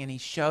walking and he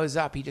shows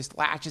up. He just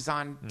latches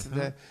on to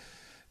the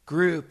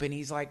group and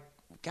he's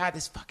God,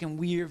 this fucking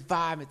weird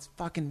vibe. It's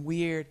fucking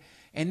weird.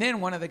 And then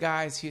one of the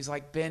guys who's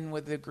been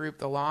with the group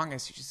the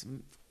longest, who's just a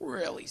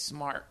really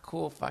smart,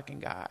 cool fucking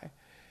guy.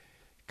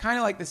 Kind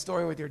of like the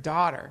story with your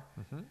daughter.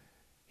 Mm-hmm.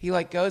 He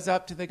goes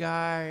up to the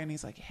guy and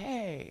he's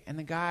hey. And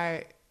the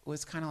guy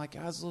was kind of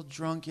I was a little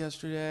drunk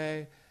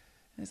yesterday.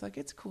 And he's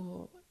it's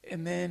cool.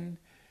 And then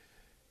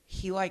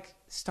he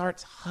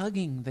starts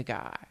hugging the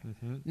guy,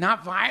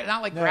 not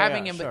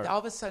grabbing him, but all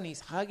of a sudden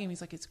he's hugging him.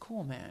 He's it's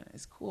cool, man,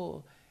 it's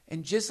cool.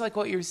 And just like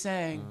what you're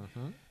saying,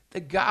 the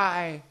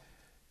guy,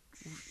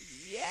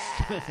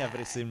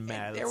 everything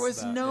melts. There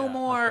was no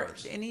more,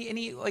 and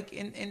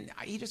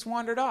he just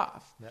wandered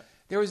off. Yep.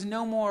 There was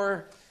no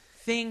more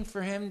thing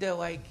for him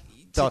to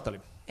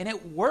totally. And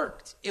it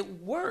worked.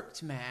 It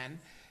worked, man.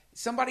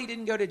 Somebody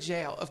didn't go to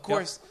jail, of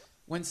course. Yep.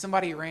 When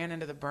somebody ran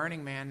into the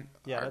Burning Man,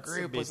 our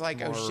group was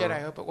oh shit, I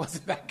hope it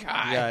wasn't that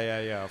guy.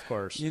 Yeah, of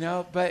course.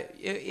 But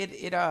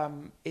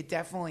it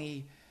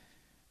definitely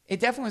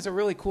was a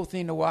really cool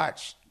thing to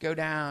watch go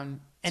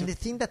down. And the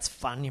thing that's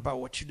funny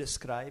about what you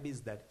describe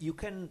is that you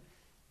can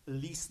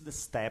list the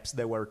steps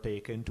that were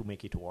taken to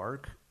make it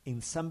work,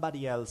 and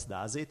somebody else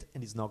does it,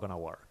 and it's not going to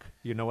work.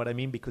 You know what I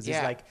mean? Because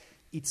it's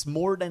it's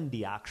more than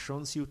the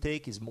actions you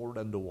take, it's more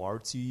than the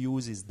words you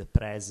use, it's the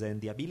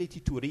present, the ability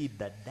to read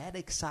that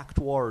exact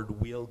word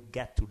will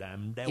get to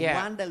them. The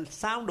one that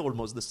sound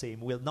almost the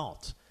same will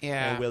not.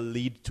 Yeah. Will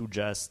lead to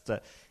just...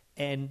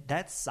 and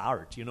that's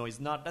art, it's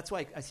not... That's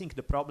why I think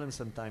the problem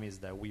sometimes is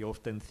that we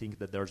often think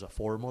that there's a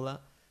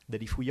formula,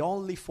 that if we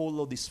only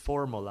follow this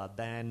formula,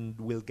 then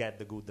we'll get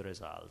the good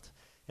result.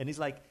 And it's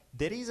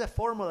there is a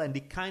formula and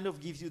it kind of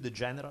gives you the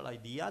general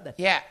idea that...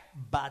 Yeah.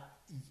 But...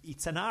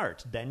 it's an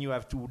art. Then you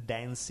have to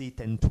dance it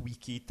and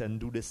tweak it and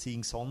do the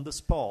things on the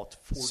spot.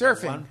 For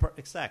surfing.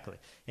 Exactly.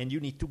 And you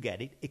need to get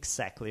it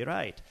exactly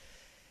right.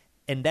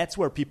 And that's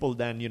where people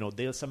then,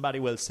 somebody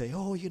will say,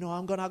 oh,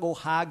 I'm going to go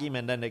hug him.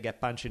 And then they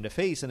get punched in the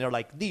face. And they're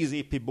like, this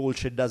hippie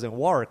bullshit doesn't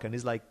work. And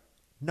it's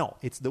no,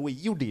 it's the way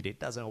you did it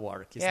doesn't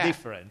work. It's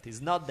different.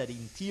 It's not that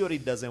in theory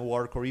it doesn't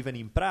work or even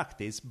in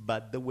practice,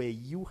 but the way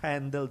you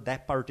handle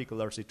that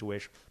particular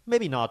situation.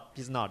 Maybe not,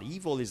 it's not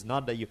evil. It's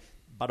not that you...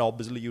 but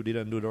obviously you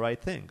didn't do the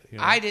right thing. You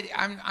know? I did.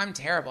 I'm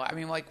terrible. I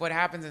mean, like what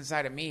happens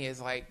inside of me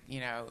is like,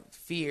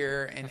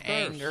 fear and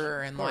anger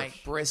and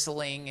like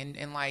bristling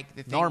and like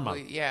the thing. Normal.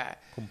 Yeah.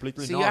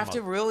 Completely so normal. You have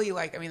to really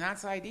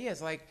that's the idea.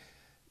 It's like,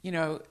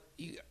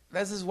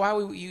 this is why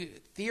you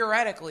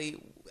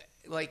theoretically,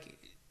 like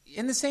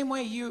in the same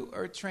way you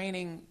are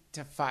training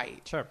to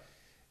fight. Sure.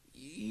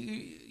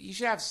 You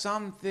should have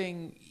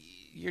something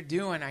you're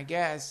doing, I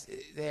guess,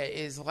 that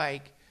is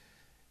like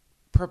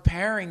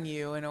preparing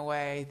you in a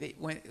way that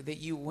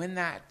when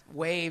that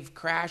wave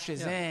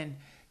crashes in,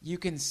 you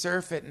can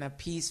surf it in a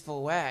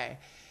peaceful way.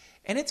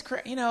 And it's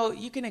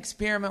you can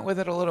experiment with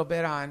it a little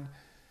bit on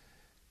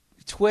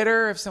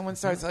Twitter. If someone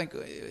starts like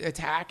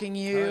attacking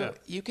you,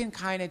 you can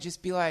kind of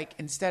just be like,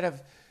 instead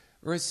of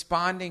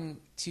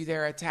responding to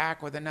their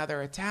attack with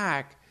another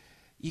attack,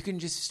 you can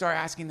just start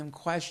asking them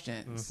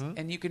questions.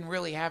 And you can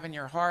really have in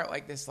your heart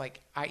like this,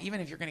 like,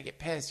 even if you're going to get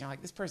pissed, you're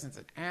like, this person's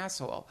an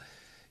asshole.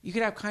 You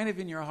could have kind of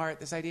in your heart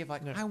this idea of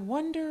like, I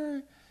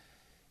wonder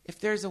if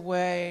there's a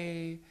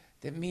way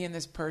that me and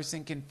this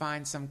person can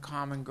find some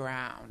common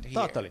ground here.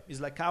 Totally.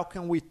 It's like, how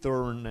can we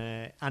turn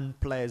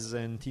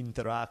unpleasant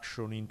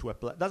interaction into a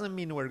doesn't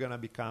mean we're going to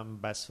become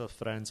best of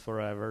friends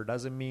forever.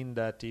 Doesn't mean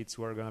that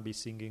we're going to be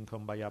singing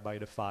Kumbaya by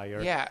the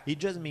fire. Yeah. It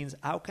just means,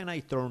 how can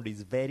I turn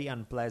this very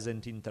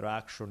unpleasant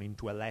interaction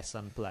into a less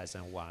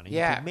unpleasant one?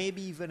 Into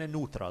maybe even a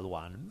neutral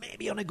one.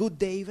 Maybe on a good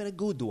day, even a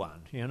good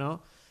one,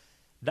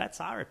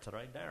 That's art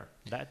right there.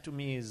 That to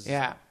me is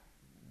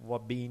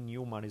what being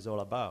human is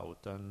all about.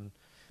 And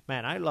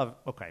man, I love,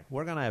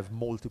 we're going to have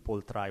multiple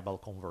tribal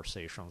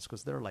conversations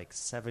because they're like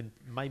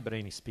my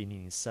brain is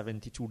spinning in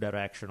 72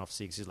 direction of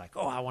 6. It's like,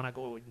 I want to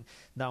go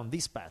down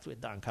this path with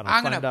Duncan.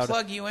 I'm going to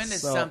plug you into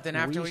something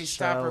after we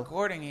stop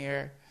recording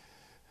here.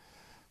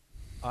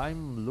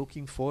 I'm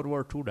looking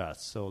forward to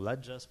that. So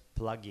let's just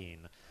plug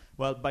in.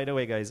 Well, by the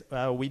way, guys,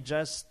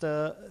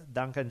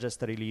 Duncan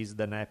just released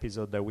an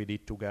episode that we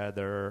did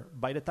together.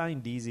 By the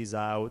time this is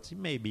out, it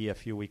may be a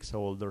few weeks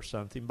old or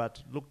something,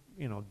 but look,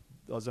 it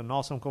was an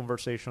awesome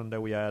conversation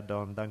that we had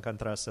on Duncan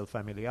Trussell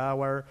Family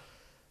Hour.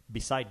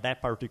 Beside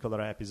that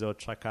particular episode,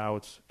 check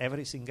out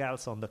everything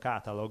else on the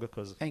catalog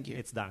because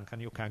it's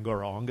Duncan, you can't go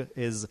wrong.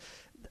 Is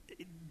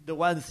the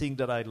one thing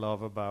that I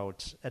love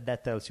about, and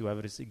that tells you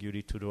everything you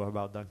need to know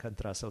about Duncan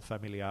Trussell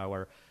Family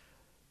Hour.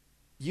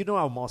 You know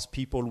how most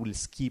people will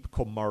skip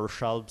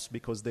commercials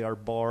because they are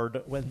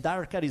bored? When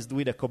Duncan is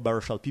doing a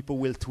commercial, people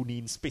will tune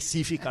in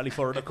specifically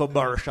for the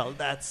commercial.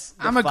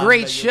 I'm a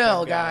great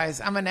shill,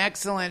 guys. I'm an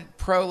excellent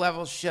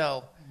pro-level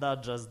shill.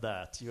 Not just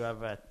that. You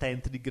have a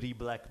 10th degree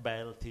black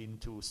belt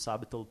into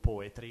subtle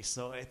poetry.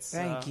 So it's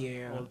Thank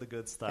you. All the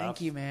good stuff. Thank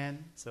you,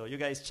 man. So you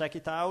guys check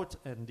it out.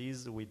 And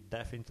we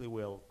definitely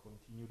will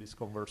continue this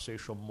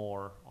conversation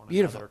more on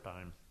another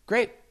time.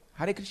 Great.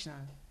 Hare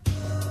Krishna.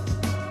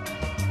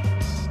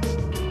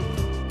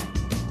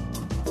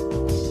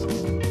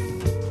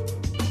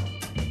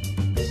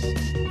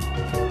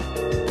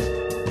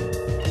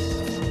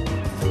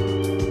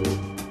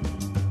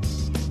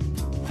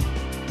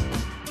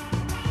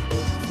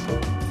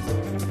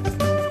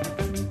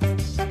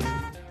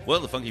 Well,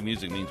 the funky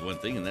music means one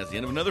thing, and that's the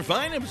end of another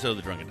fine episode of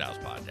the Drunken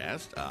Taoist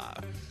podcast.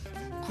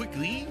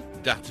 Quickly,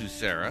 Datu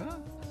Sarah,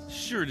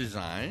 Sure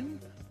Design,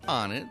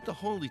 On It, the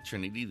Holy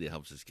Trinity that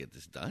helps us get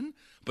this done.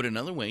 But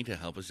another way to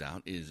help us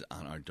out is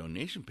on our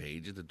donation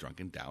page at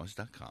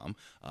thedrunkendaoist.com.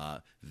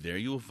 There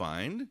you will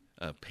find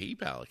a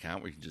PayPal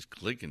account where you can just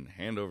click and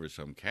hand over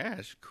some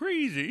cash.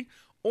 Crazy.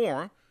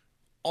 Or,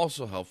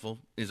 also helpful,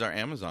 is our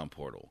Amazon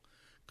portal.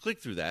 Click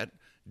through that.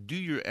 Do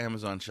your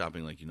Amazon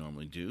shopping like you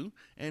normally do,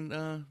 and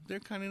they're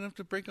kind enough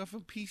to break off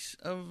a piece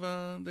of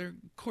their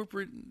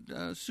corporate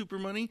super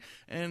money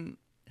and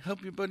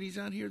help your buddies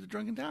out here at the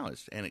Drunken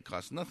Taoist. And it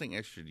costs nothing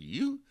extra to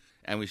you,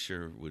 and we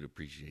sure would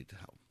appreciate the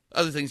help.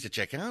 Other things to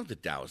check out, the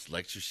Taoist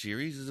Lecture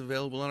Series is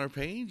available on our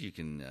page. You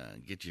can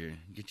get your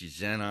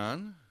Zen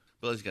on.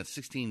 Well, it's got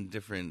 16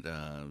 different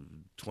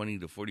 20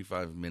 to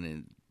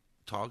 45-minute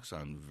talks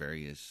on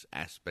various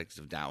aspects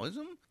of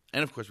Taoism.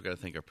 And, of course, we've got to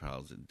thank our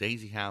pals at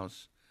Daisy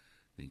House,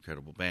 the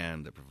incredible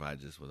band that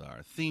provides us with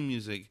our theme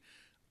music.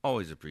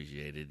 Always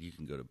appreciated. You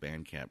can go to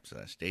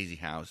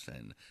Bandcamp/DaisyHouse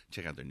and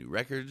check out their new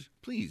records.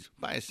 Please,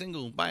 buy a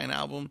single, buy an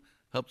album.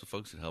 Help the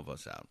folks that help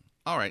us out.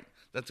 All right,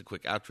 that's a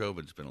quick outro,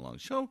 but it's been a long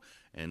show,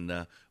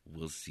 and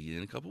we'll see you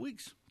in a couple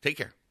weeks. Take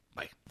care.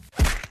 Bye.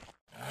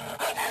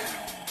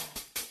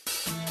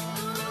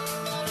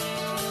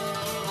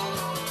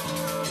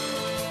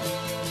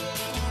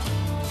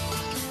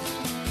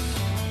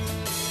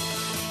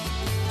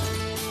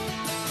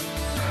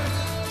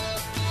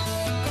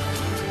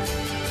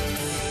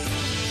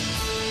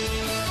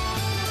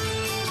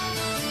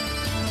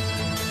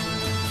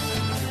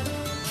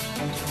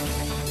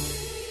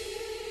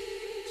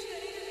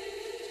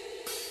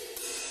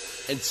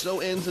 And so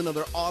ends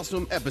another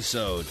awesome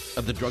episode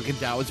of the Drunken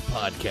Taoist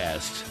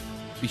podcast.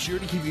 Be sure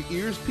to keep your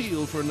ears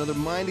peeled for another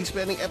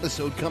mind-expanding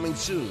episode coming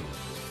soon.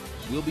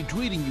 We'll be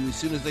tweeting you as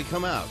soon as they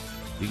come out.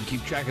 You can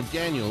keep track of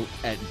Daniel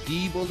at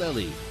D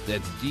Bolelli.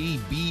 That's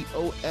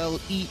D-B-O-L-E-L-L-I.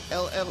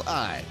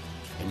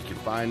 And you can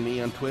find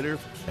me on Twitter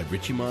at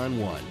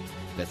Richimon1.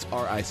 That's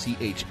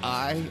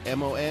RICHIMON,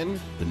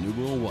 the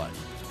numeral 1.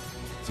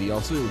 See y'all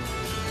soon.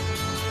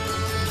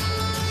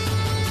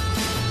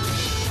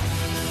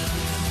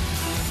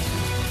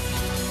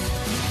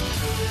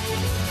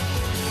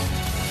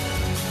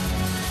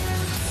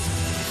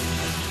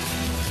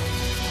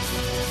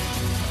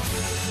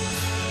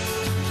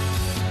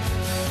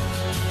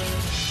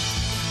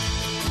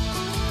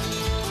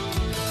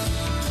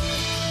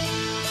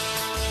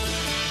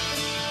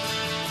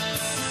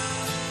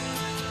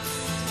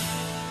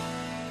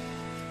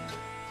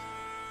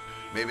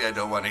 Maybe I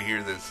don't want to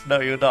hear this. No,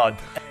 you don't.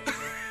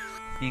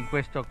 In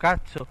questo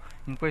caso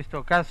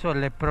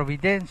le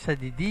provvidenze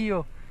di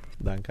Dio.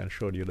 Duncan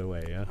showed you the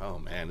way, yeah? Oh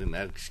man, isn't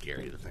that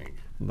scary to think?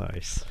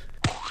 Nice.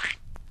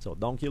 So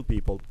don't kill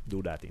people,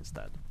 do that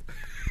instead.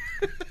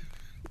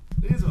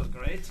 This was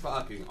great. It's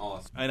fucking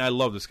awesome. And I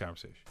love this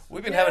conversation.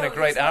 We've been having a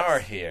great hour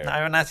here. I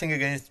have nothing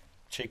against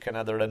chicken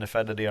other than the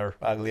fact that they are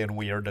ugly and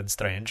weird and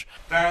strange.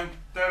 Dun,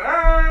 dun,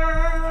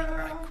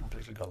 I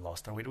completely got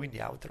lost. Are we doing the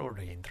outro or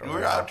the intro?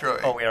 We're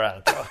outroing. Oh, we're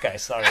outro. Okay,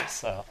 sorry.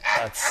 So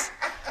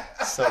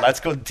let's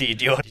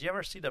continue. Did you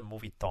ever see the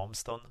movie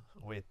Tombstone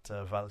with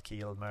Val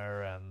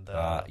Kilmer and...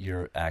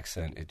 your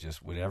accent, it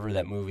just, whatever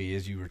that movie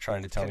is you were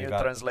trying to tell me about. Can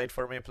you translate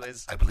for me,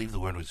 please? I believe the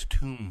word was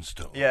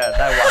tombstone. Yeah,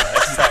 that one,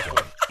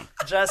 exactly.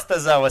 Just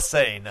as I was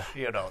saying,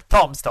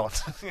 Tombstone.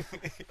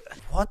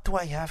 What do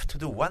I have to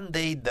do? One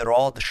day the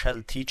rod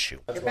shall teach you.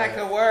 Get back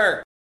to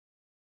work.